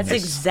shot. That's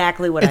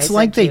exactly what I said. it's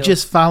like they too.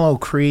 just follow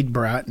Creed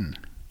Bratton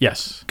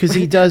Yes. because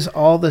he does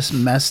all this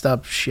messed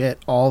up shit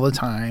all the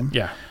time.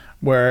 Yeah.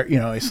 Where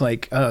it's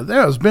like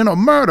there's been a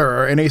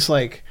murder, and he's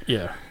like,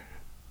 Yeah.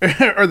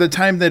 or the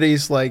time that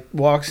he's like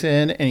walks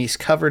in and he's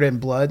covered in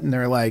blood, and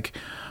they're like,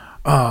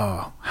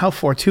 oh, how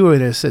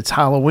fortuitous! It's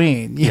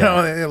Halloween. You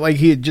know, like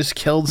he had just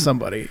killed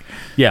somebody.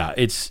 Yeah.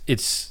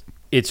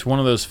 It's one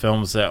of those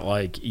films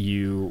that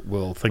you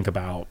will think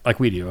about like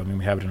we do. I mean,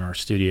 we have it in our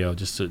studio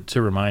just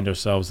to remind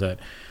ourselves that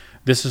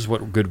this is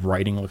what good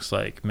writing looks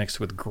like, mixed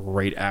with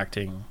great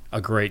acting,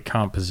 a great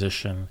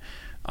composition.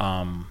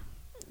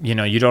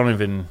 You don't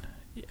even,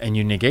 and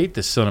you negate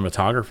the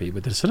cinematography,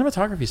 but the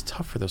cinematography is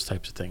tough for those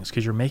types of things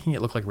because you're making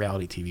it look like a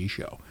reality TV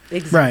show.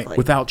 Exactly.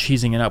 Without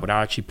cheesing it up,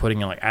 without actually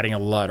putting in adding a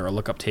LUT or a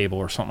lookup table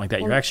or something like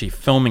that. You're actually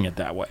filming it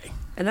that way.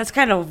 And that's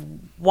kind of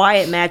why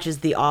it matches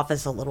The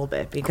Office a little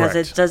bit because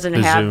Correct. it doesn't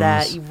The have zooms.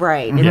 that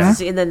right. Yeah.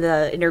 And then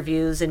the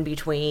interviews in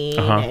between,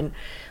 and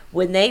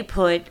when they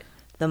put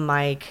the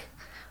mic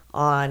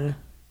on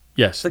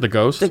Yes, the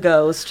ghost. the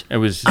ghost, It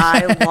was.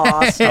 I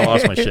lost. I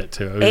lost my shit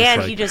too. It was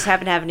And like- he just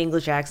happened to have an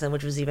English accent,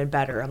 which was even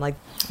better. I'm like,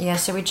 Yeah,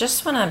 so we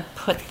just want to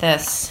put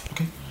this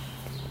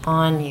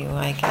on you,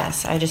 I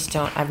guess.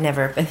 I've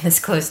never been this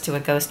close to a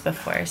ghost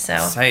before, so.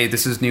 Hey,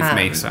 this is new for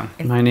me, so.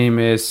 My name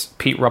is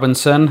Pete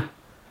Robinson.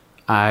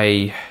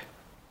 I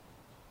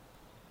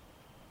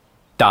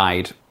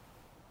died,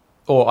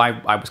 or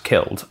I was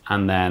killed,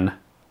 and then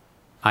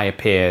I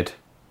appeared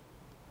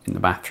in the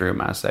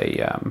bathroom as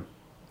a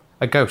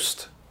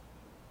ghost.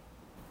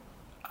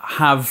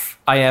 Have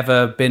I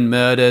ever been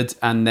murdered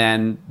and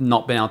then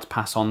not been able to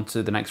pass on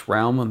to the next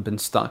realm and been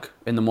stuck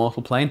in the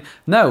mortal plane?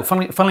 No,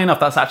 funnily enough,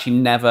 that's actually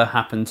never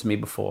happened to me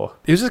before.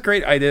 It was a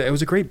great idea. It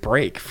was a great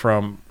break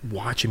from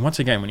watching. Once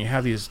again, when you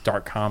have these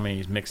dark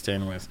comedies mixed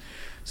in with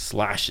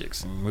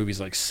slashics and movies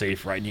like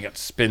Safe Ride, and you got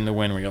Spin the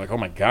Wind, where you're like, oh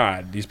my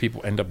God, these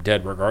people end up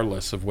dead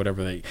regardless of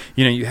whatever they.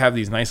 You have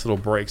these nice little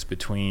breaks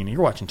between.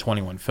 You're watching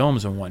 21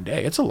 films in one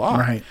day. It's a lot.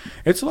 Right.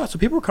 It's a lot. So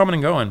people are coming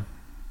and going.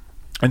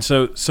 And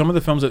so some of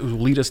the films that will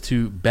lead us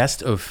to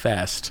Best of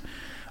Fest,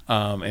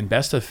 and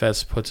Best of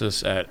Fest puts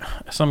us at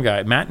some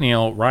guy, Matt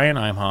Neal, Ryan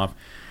Emhoff.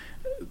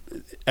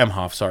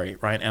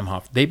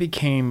 They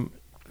became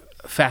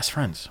fast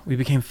friends. We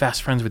became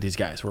fast friends with these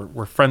guys.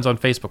 We're friends on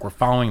Facebook. We're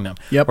following them.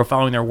 Yep. We're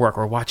following their work.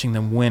 We're watching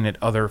them win at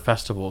other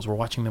festivals. We're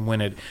watching them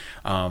win at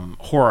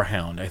Horror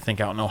Hound, I think,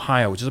 out in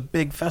Ohio, which is a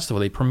big festival.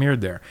 They premiered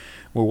there.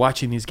 We're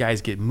watching these guys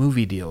get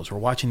movie deals. We're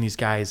watching these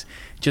guys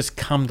just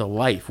come to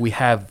life. We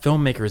have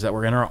filmmakers that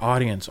were in our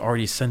audience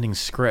already sending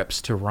scripts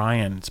to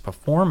Ryan's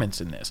performance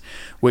in this,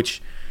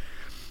 which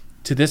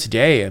to this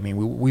day, I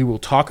mean, we will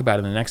talk about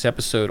in the next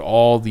episode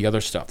all the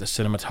other stuff, the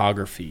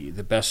cinematography,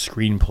 the best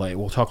screenplay.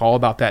 We'll talk all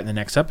about that in the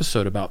next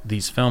episode about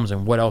these films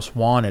and what else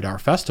won at our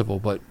festival.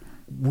 But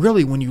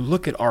really, when you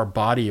look at our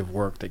body of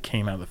work that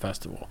came out of the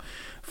festival,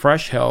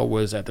 Fresh Hell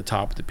was at the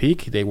top of the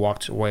peak. They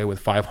walked away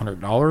with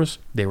 $500.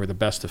 They were the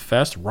best of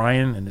fest.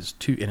 Ryan and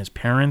his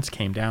parents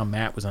came down.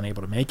 Matt was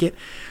unable to make it,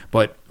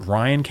 but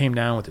Ryan came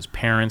down with his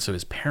parents. So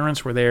his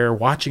parents were there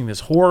watching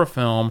this horror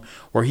film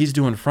where he's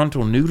doing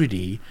frontal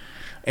nudity.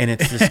 And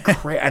it's this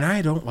and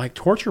I don't like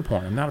torture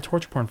porn. I'm not a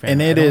torture porn fan.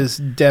 And it is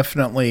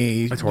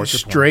definitely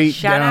straight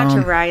Shout down. out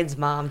to Ryan's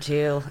mom,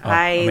 too.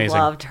 I amazing.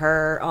 loved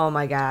her. Oh,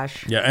 my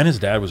gosh. Yeah, and his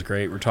dad was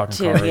great. We're talking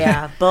Too, cars.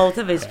 yeah. Both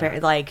of his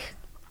parents, like,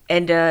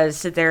 and to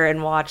sit there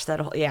and watch that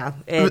whole, yeah.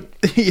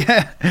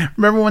 Yeah.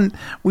 Remember when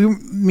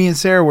me and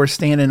Sarah were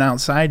standing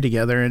outside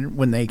together and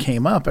when they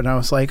came up and I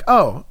was like,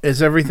 oh,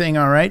 is everything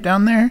all right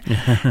down there?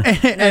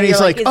 and he's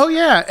like, oh,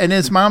 yeah. And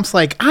his mom's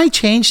like, I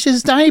changed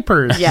his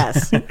diapers.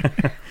 Yes.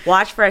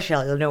 Watch Fresh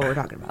Hell. You'll know what we're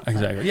talking about.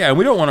 Exactly. Yeah, and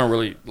we don't want to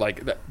really,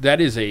 like,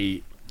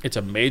 it's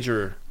a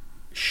major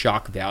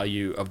shock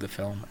value of the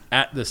film.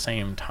 At the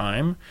same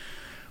time,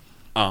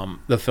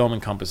 the film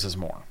encompasses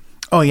more.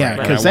 Oh, yeah,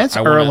 because that's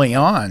early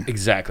on.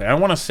 Exactly. I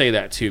want to say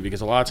that, too, because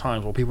a lot of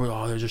times, people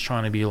are, they're just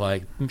trying to be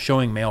like,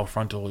 showing male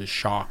frontal is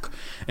shock.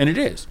 And it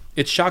is.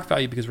 It's shock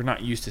value because we're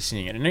not used to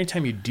seeing it. And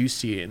anytime you do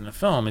see it in the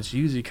film, it's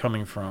usually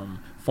coming from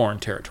foreign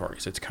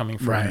territories. It's coming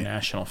from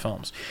international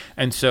films.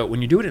 And so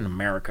when you do it in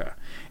America,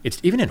 it's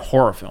even in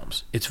horror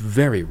films, it's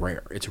very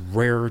rare. It's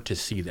rare to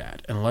see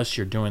that unless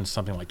you're doing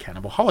something like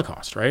Cannibal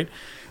Holocaust, right?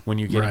 When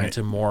you get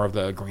into more of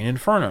the Green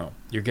Inferno,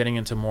 you're getting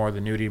into more of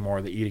the nudity, more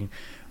of the eating.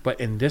 But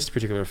in this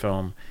particular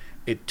film,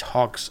 it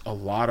talks a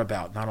lot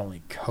about not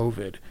only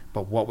COVID,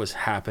 but what was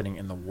happening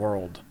in the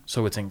world.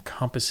 So it's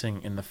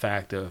encompassing in the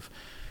fact of,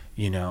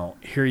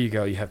 here you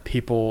go. You have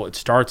people, it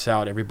starts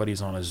out,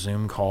 everybody's on a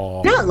Zoom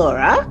call. Not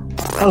Laura.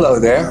 Hello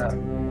there.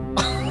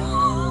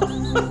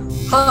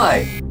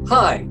 Hi.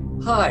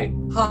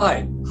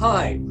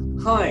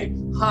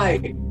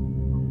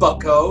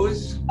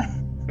 Buckos.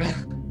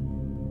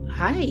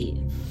 Hi.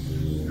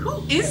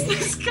 Who is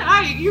this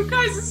guy? You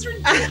guys, it's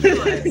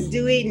ridiculous.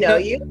 Do we know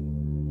you?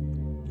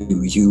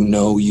 Do you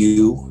know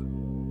you?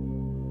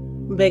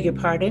 Beg your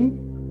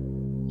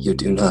pardon? You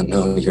do not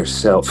know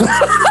yourself.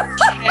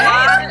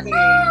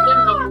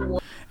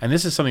 And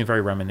this is something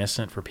very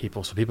reminiscent for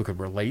people, so people could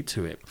relate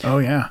to it. Oh,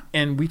 yeah.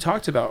 And we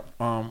talked about,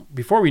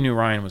 before we knew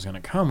Ryan was going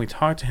to come, we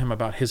talked to him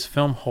about his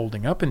film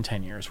holding up in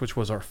 10 years, which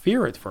was our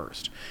fear at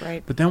first.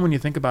 Right. But then when you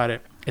think about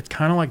it, it's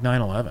kind of like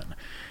 9/11.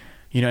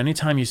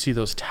 Anytime you see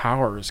those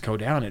towers go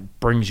down, it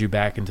brings you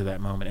back into that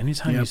moment.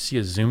 Anytime you see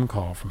a Zoom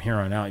call from here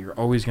on out, you're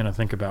always going to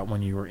think about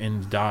when you were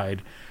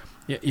died,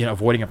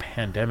 avoiding a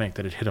pandemic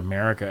that had hit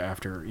America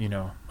after,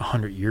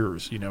 100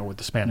 years, with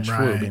the Spanish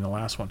flu being the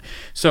last one.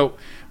 So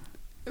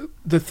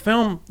the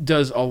film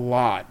does a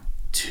lot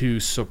to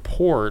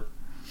support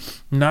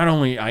not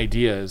only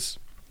ideas,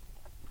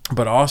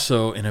 but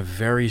also in a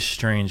very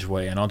strange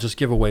way. And I'll just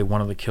give away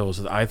one of the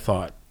kills that I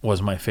thought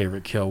was my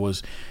favorite kill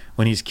was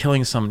when he's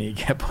killing somebody, he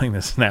kept putting the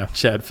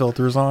Snapchat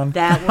filters on.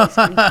 That was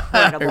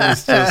incredible. It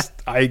was just,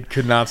 I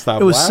could not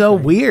stop It was laughing. so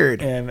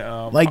weird. And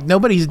like,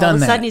 nobody's done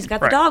that. All of a sudden, he's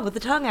got the dog with the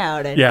tongue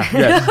out. And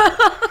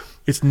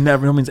It's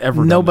nobody's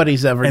ever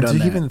Nobody's done ever and done to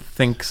that. even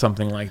think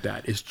something like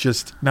that is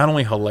just not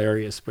only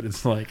hilarious, but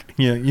it's like,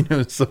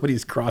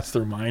 somebody's crossed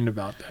their mind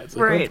about that. It's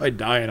like, what if I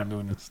die and I'm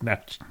doing a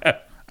Snapchat?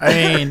 I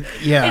mean,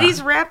 yeah. And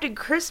he's wrapped in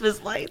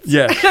Christmas lights.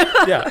 Yeah.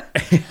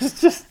 It's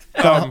just...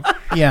 So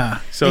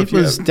it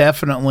was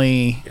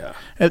definitely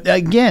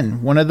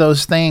again one of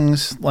those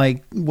things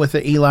like with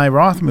the Eli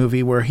Roth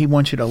movie where he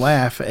wants you to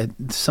laugh at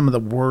some of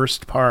the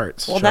worst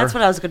parts. Well, that's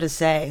what I was going to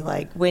say.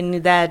 Like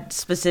when that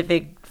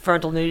specific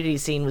frontal nudity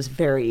scene was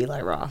very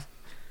Eli Roth.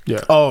 Yeah.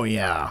 Oh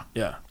yeah.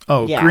 Yeah.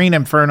 Oh, Yeah. Green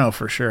Inferno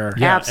for sure.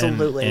 Yeah,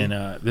 Absolutely.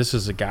 And this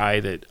is a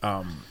guy that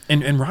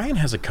and Ryan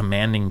has a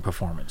commanding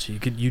performance.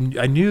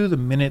 I knew the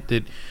minute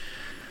that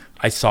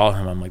I saw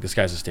him, I'm like, this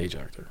guy's a stage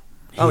actor.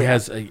 He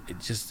has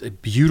just a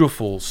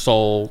beautiful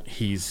soul.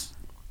 He's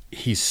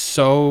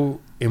so,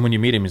 and when you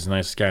meet him, he's the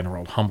nicest guy in the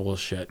world, humble as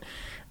shit,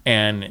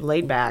 and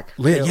laid back.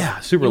 Super.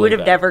 You would laid have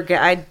back. never.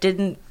 I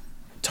didn't.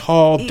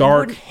 Tall, He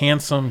dark, wouldn't-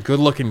 handsome,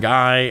 good-looking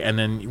guy, and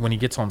then when he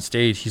gets on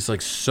stage, he's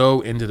like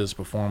so into this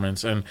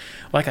performance. And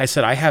like I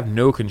said, I have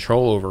no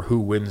control over who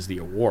wins the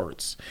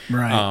awards.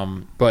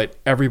 Right. But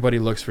everybody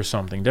looks for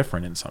something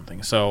different in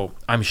something. So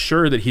I'm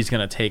sure that he's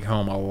going to take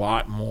home a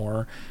lot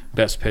more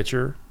Best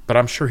Picture, but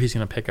I'm sure he's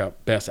going to pick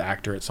up Best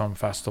Actor at some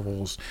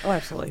festivals. Oh,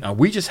 absolutely.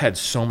 We just had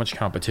so much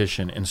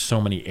competition in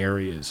so many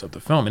areas of the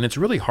film, and it's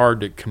really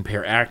hard to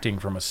compare acting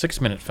from a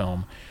 6-minute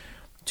film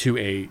to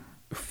a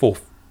full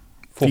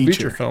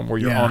feature film where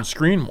you're on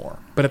screen more.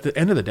 But at the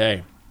end of the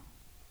day,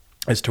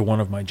 as to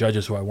one of my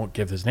judges who I won't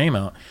give his name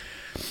out,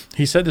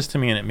 he said this to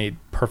me and it made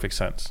perfect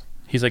sense.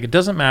 He's like, it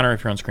doesn't matter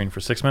if you're on screen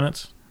for 6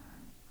 minutes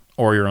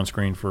or you're on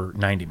screen for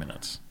 90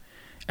 minutes.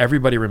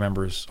 Everybody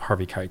remembers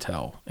Harvey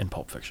Keitel in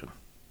Pulp Fiction.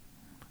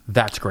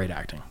 That's great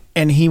acting.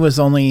 And he was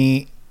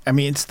only I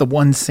mean, it's the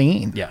one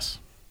scene. Yes,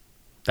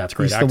 that's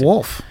great. He's acting. the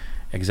wolf.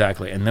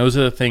 Exactly, and those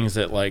are the things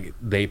that like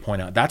they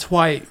point out. That's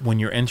why when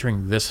you're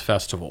entering this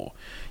festival,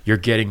 you're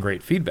getting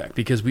great feedback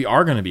because we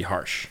are going to be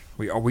harsh.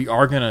 We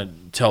are going to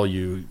tell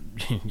you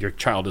your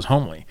child is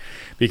homely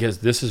because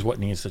this is what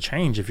needs to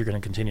change if you're going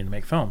to continue to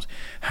make films.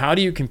 How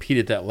do you compete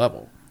at that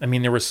level? I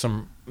mean, there was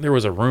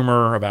a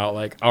rumor about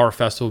like our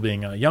festival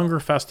being a younger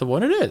festival,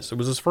 and it is. It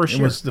was his first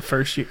year. It was the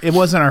first year. It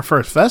wasn't our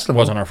first festival.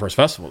 It wasn't our first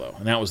festival, though,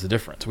 and that was the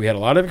difference. We had a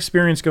lot of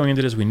experience going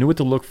into this. We knew what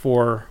to look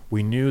for.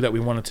 We knew that we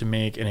wanted to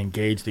make and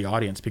engage the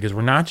audience because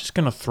we're not just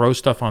going to throw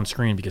stuff on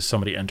screen because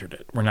somebody entered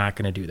it. We're not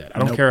going to do that. I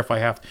don't care if I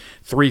have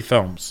 3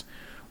 films.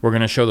 We're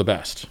going to show the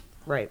best.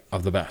 Right.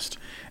 Of the best.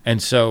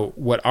 And so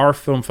what our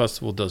film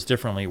festival does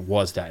differently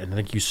was that, and I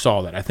think you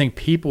saw that. I think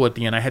people at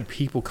the end, I had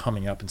people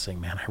coming up and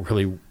saying, man,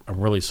 I'm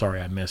really sorry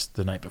I missed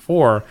the night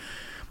before.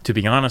 To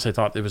be honest, I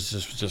thought it was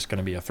just going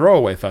to be a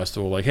throwaway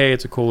festival. Like, hey,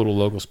 it's a cool little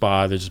local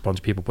spot. There's just a bunch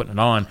of people putting it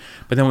on.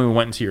 But then when we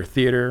went into your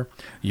theater,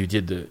 you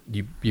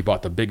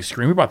bought the big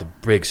screen. We bought the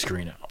big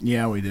screen out.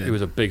 Yeah, we did. It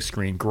was a big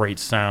screen, great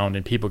sound,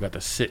 and people got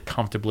to sit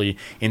comfortably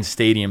in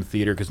stadium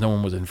theater because no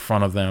one was in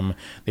front of them.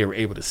 They were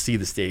able to see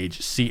the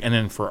stage, and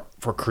then for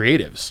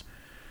creatives,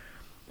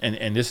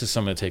 and this is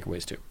some of the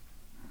takeaways too.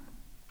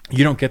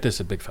 You don't get this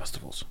at big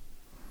festivals.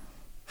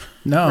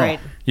 No.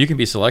 Right. You can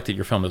be selected,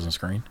 your film doesn't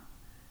screen.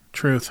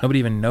 Truth. Nobody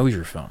even knows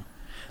your film.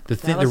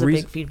 That was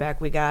big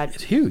feedback we got.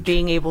 It's huge.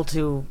 Being able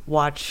to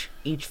watch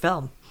each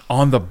film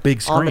on the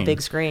big screen. On the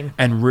big screen.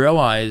 And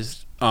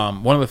realize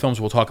one of the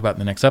films we'll talk about in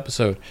the next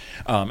episode.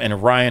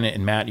 And Ryan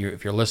and Matt,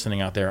 if you're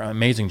listening out there,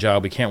 amazing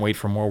job. We can't wait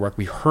for more work.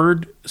 We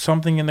heard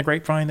something in the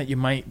grapevine that you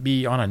might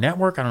be on a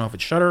network. I don't know if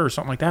it's Shudder or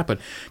something like that, but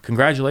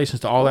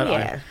congratulations to all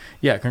that.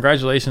 Yeah.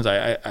 Congratulations.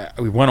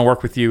 We want to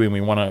work with you and we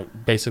want to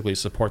basically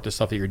support the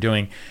stuff that you're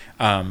doing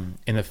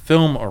in the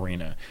film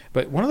arena.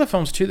 But one of the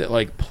films too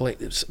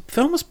that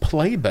films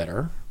play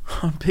better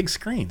on big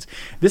screens.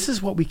 This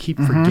is what we keep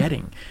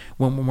forgetting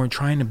when we're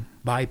trying to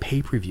buy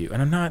pay-per-view.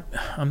 And I'm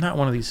not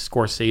one of these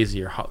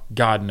Scorsese or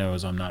God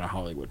knows I'm not a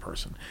Hollywood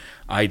person.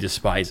 I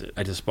despise it.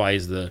 I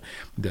despise the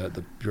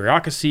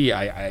bureaucracy.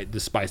 I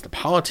despise the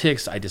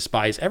politics. I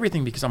despise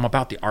everything because I'm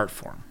about the art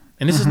form.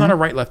 And this is not a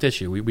right-left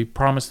issue. We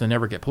promise to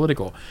never get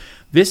political.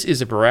 This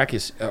is a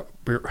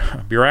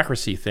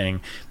bureaucracy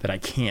thing that I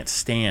can't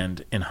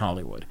stand in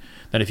Hollywood.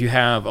 That if you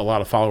have a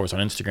lot of followers on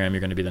Instagram, you're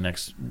going to be the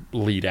next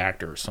lead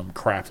actor or some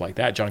crap like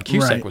that. John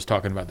Cusack was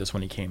talking about this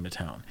when he came to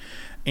town.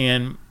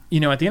 And,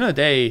 at the end of the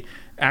day,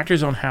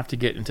 actors don't have to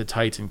get into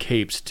tights and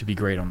capes to be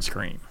great on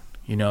screen.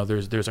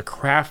 There's a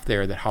craft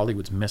there that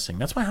Hollywood's missing.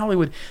 That's why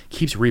Hollywood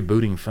keeps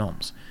rebooting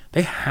films.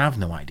 They have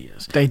no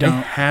ideas. They don't.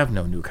 They have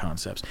no new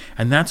concepts.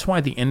 And that's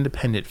why the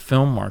independent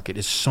film market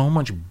is so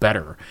much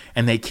better,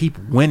 and they keep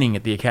winning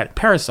at the Academy.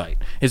 Parasite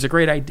is a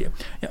great idea.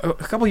 A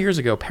couple years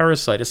ago,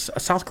 Parasite, a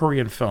South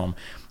Korean film,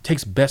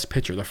 takes Best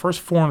Picture, the first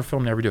foreign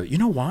film to ever do it. You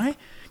know why?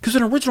 Because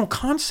it's an original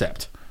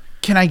concept.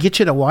 Can I get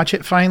you to watch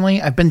it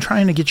finally? I've been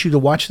trying to get you to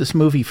watch this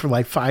movie for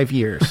like 5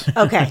 years.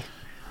 Okay.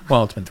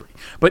 Well, it's been 3.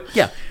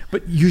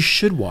 But you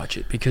should watch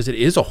it because it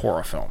is a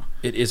horror film.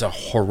 It is a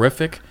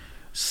horrific,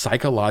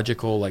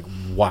 psychological,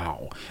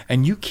 wow.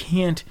 And you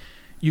can't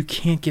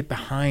get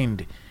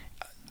behind,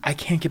 I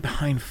can't get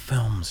behind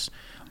films.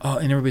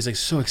 And everybody's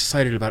so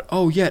excited about,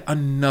 yet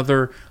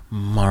another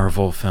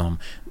Marvel film.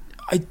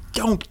 I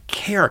don't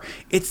care.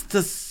 It's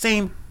the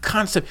same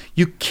concept.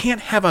 You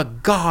can't have a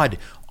god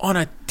on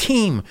a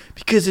team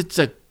because it's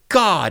a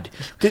god.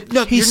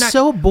 No, he's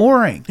so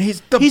boring.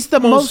 He's the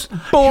most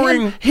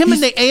boring. Him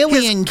and the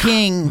Alien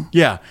King.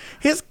 Yeah,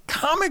 his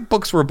comic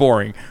books were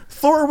boring.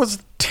 Thor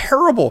was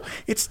terrible.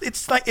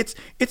 It's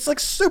like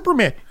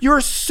Superman.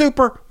 You're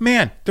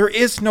Superman. There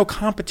is no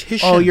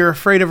competition. Oh, you're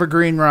afraid of a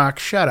green rock.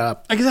 Shut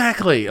up.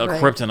 Exactly. A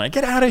kryptonite.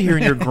 Get out of here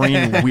in your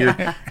green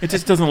weird. It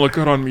just doesn't look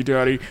good on me,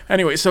 Daddy.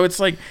 Anyway, so it's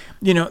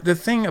the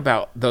thing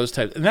about those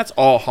types, and that's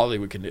all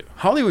Hollywood can do.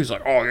 Hollywood's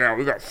like,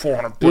 we got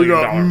 $400 billion.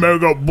 We got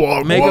mega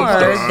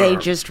blockbusters. Or they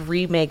just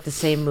remake the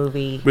same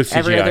movie with CGI.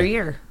 Every other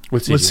year.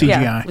 With CGI.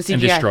 Yeah, with CGI.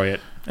 And destroy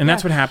it. And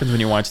that's what happens when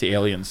you watch the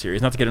Alien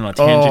series. Not to get on a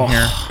tangent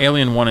here.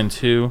 Alien 1 and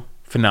 2,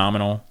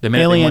 phenomenal.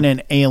 Alien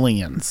and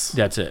Aliens.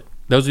 That's it.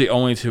 Those are the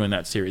only 2 in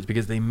that series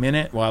because they meant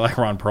it. Well, I like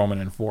Ron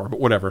Perlman in 4, but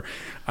whatever.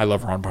 I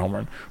love Ron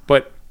Perlman.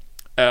 But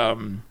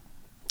 1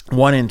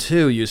 and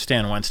 2 use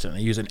Stan Winston.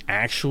 They use an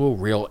actual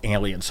real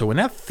alien. So when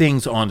that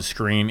thing's on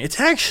screen, it's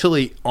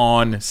actually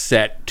on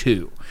set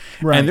too.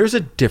 Right. And there's a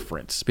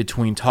difference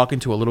between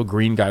talking to a little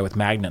green guy with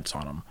magnets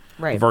on him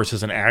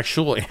versus an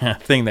actual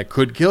thing that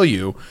could kill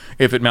you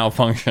if it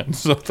malfunctions.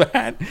 So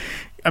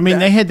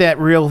they had that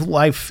real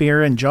life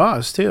fear in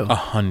Jaws too.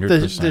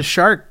 100%. The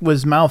shark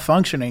was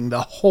malfunctioning the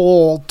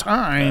whole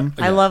time.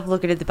 I love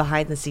looking at the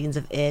behind the snes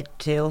of It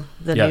too.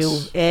 The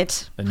new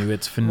It. The new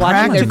It's phenomenal.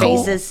 Watching their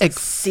Practical faces,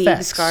 seeing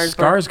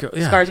Skarsgård.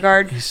 Yeah.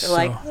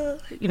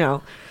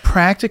 Skarsgård.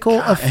 Practical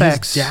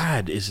effects. His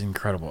dad is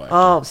incredible.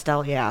 Oh,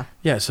 Stella, yeah.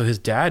 Yeah, so his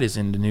dad is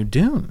in the new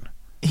Dune.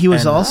 He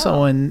was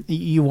also in.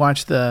 You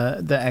watched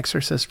the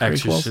Exorcist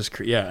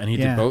prequels. And he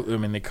did both. I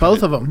mean, they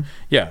both of them.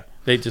 Yeah,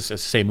 They just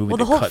it's the same movie. Well,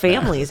 the they whole cut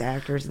family back. is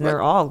actors, and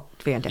they're all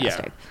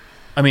fantastic. Yeah.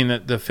 I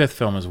mean, the fifth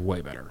film is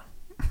way better.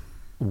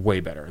 Way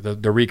better.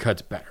 The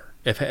recut's better.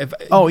 If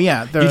Oh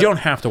yeah, you don't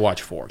have to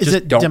watch 4. Is Just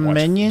it don't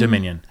Dominion? Watch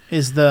Dominion.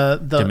 Is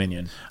the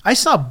Dominion? I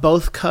saw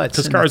both cuts.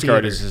 Because in the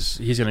Skarsgård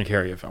theater. he's going to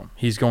carry a film.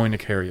 He's going to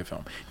carry a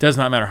film. It does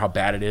not matter how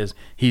bad it is.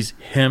 He's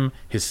him,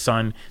 his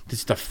son,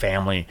 just the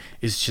family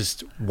is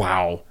just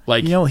wow.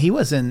 Like he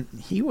was in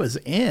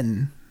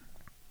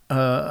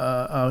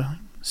a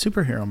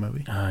superhero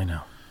movie. I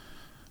know,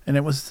 and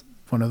it was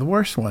one of the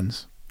worst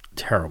ones.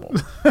 Terrible.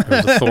 It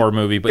was a Thor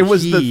movie, but it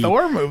was the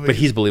Thor movie. But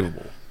he's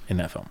believable in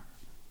that film.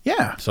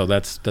 Yeah. So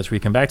that's where you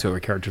come back to it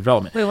with character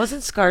development. Wait,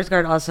 wasn't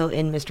Skarsgård also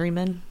in Mystery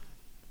Men?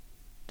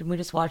 Didn't we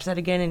just watch that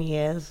again? And he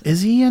is.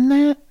 Is he in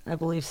that? I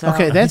believe so.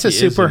 Okay, that's a he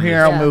is in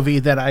superhero this. movie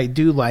that I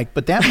do like,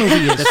 but that movie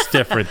is It's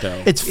different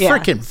though. It's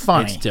freaking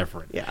funny. It's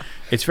different. Yeah.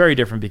 It's very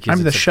different because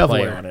I'm the it's a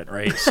play shoveler on it,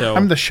 right? So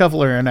I'm the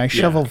shoveler, and I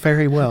shovel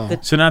very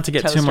well. So not to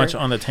get too toaster. much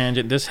on the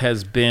tangent, this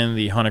has been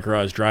the Haunted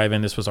Garage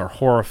Drive-In. This was our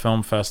horror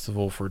film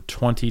festival for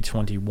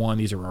 2021.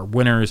 These are our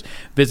winners.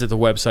 Visit the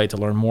website to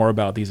learn more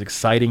about these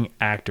exciting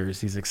actors,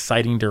 these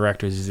exciting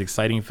directors, these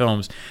exciting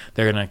films.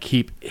 They're going to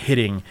keep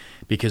hitting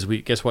because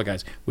guess what,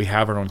 guys? We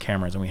have our own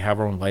cameras and we have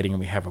our own lighting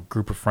and we have a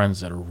group of friends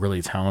that are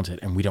really talented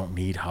and we don't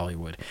need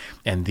Hollywood.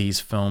 And these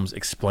films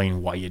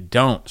explain why you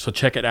don't. So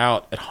check it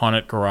out at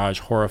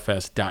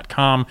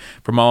hauntedgaragehorrorfest.com.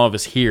 From all of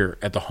us here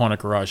at the Haunted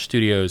Garage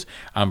Studios,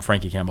 I'm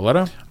Frankie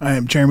Cambaletta. I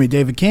am Jeremy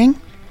David King.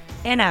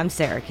 And I'm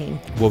Sarah King.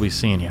 We'll be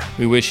seeing you.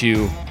 We wish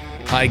you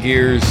high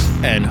gears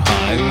and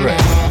high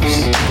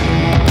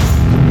revs.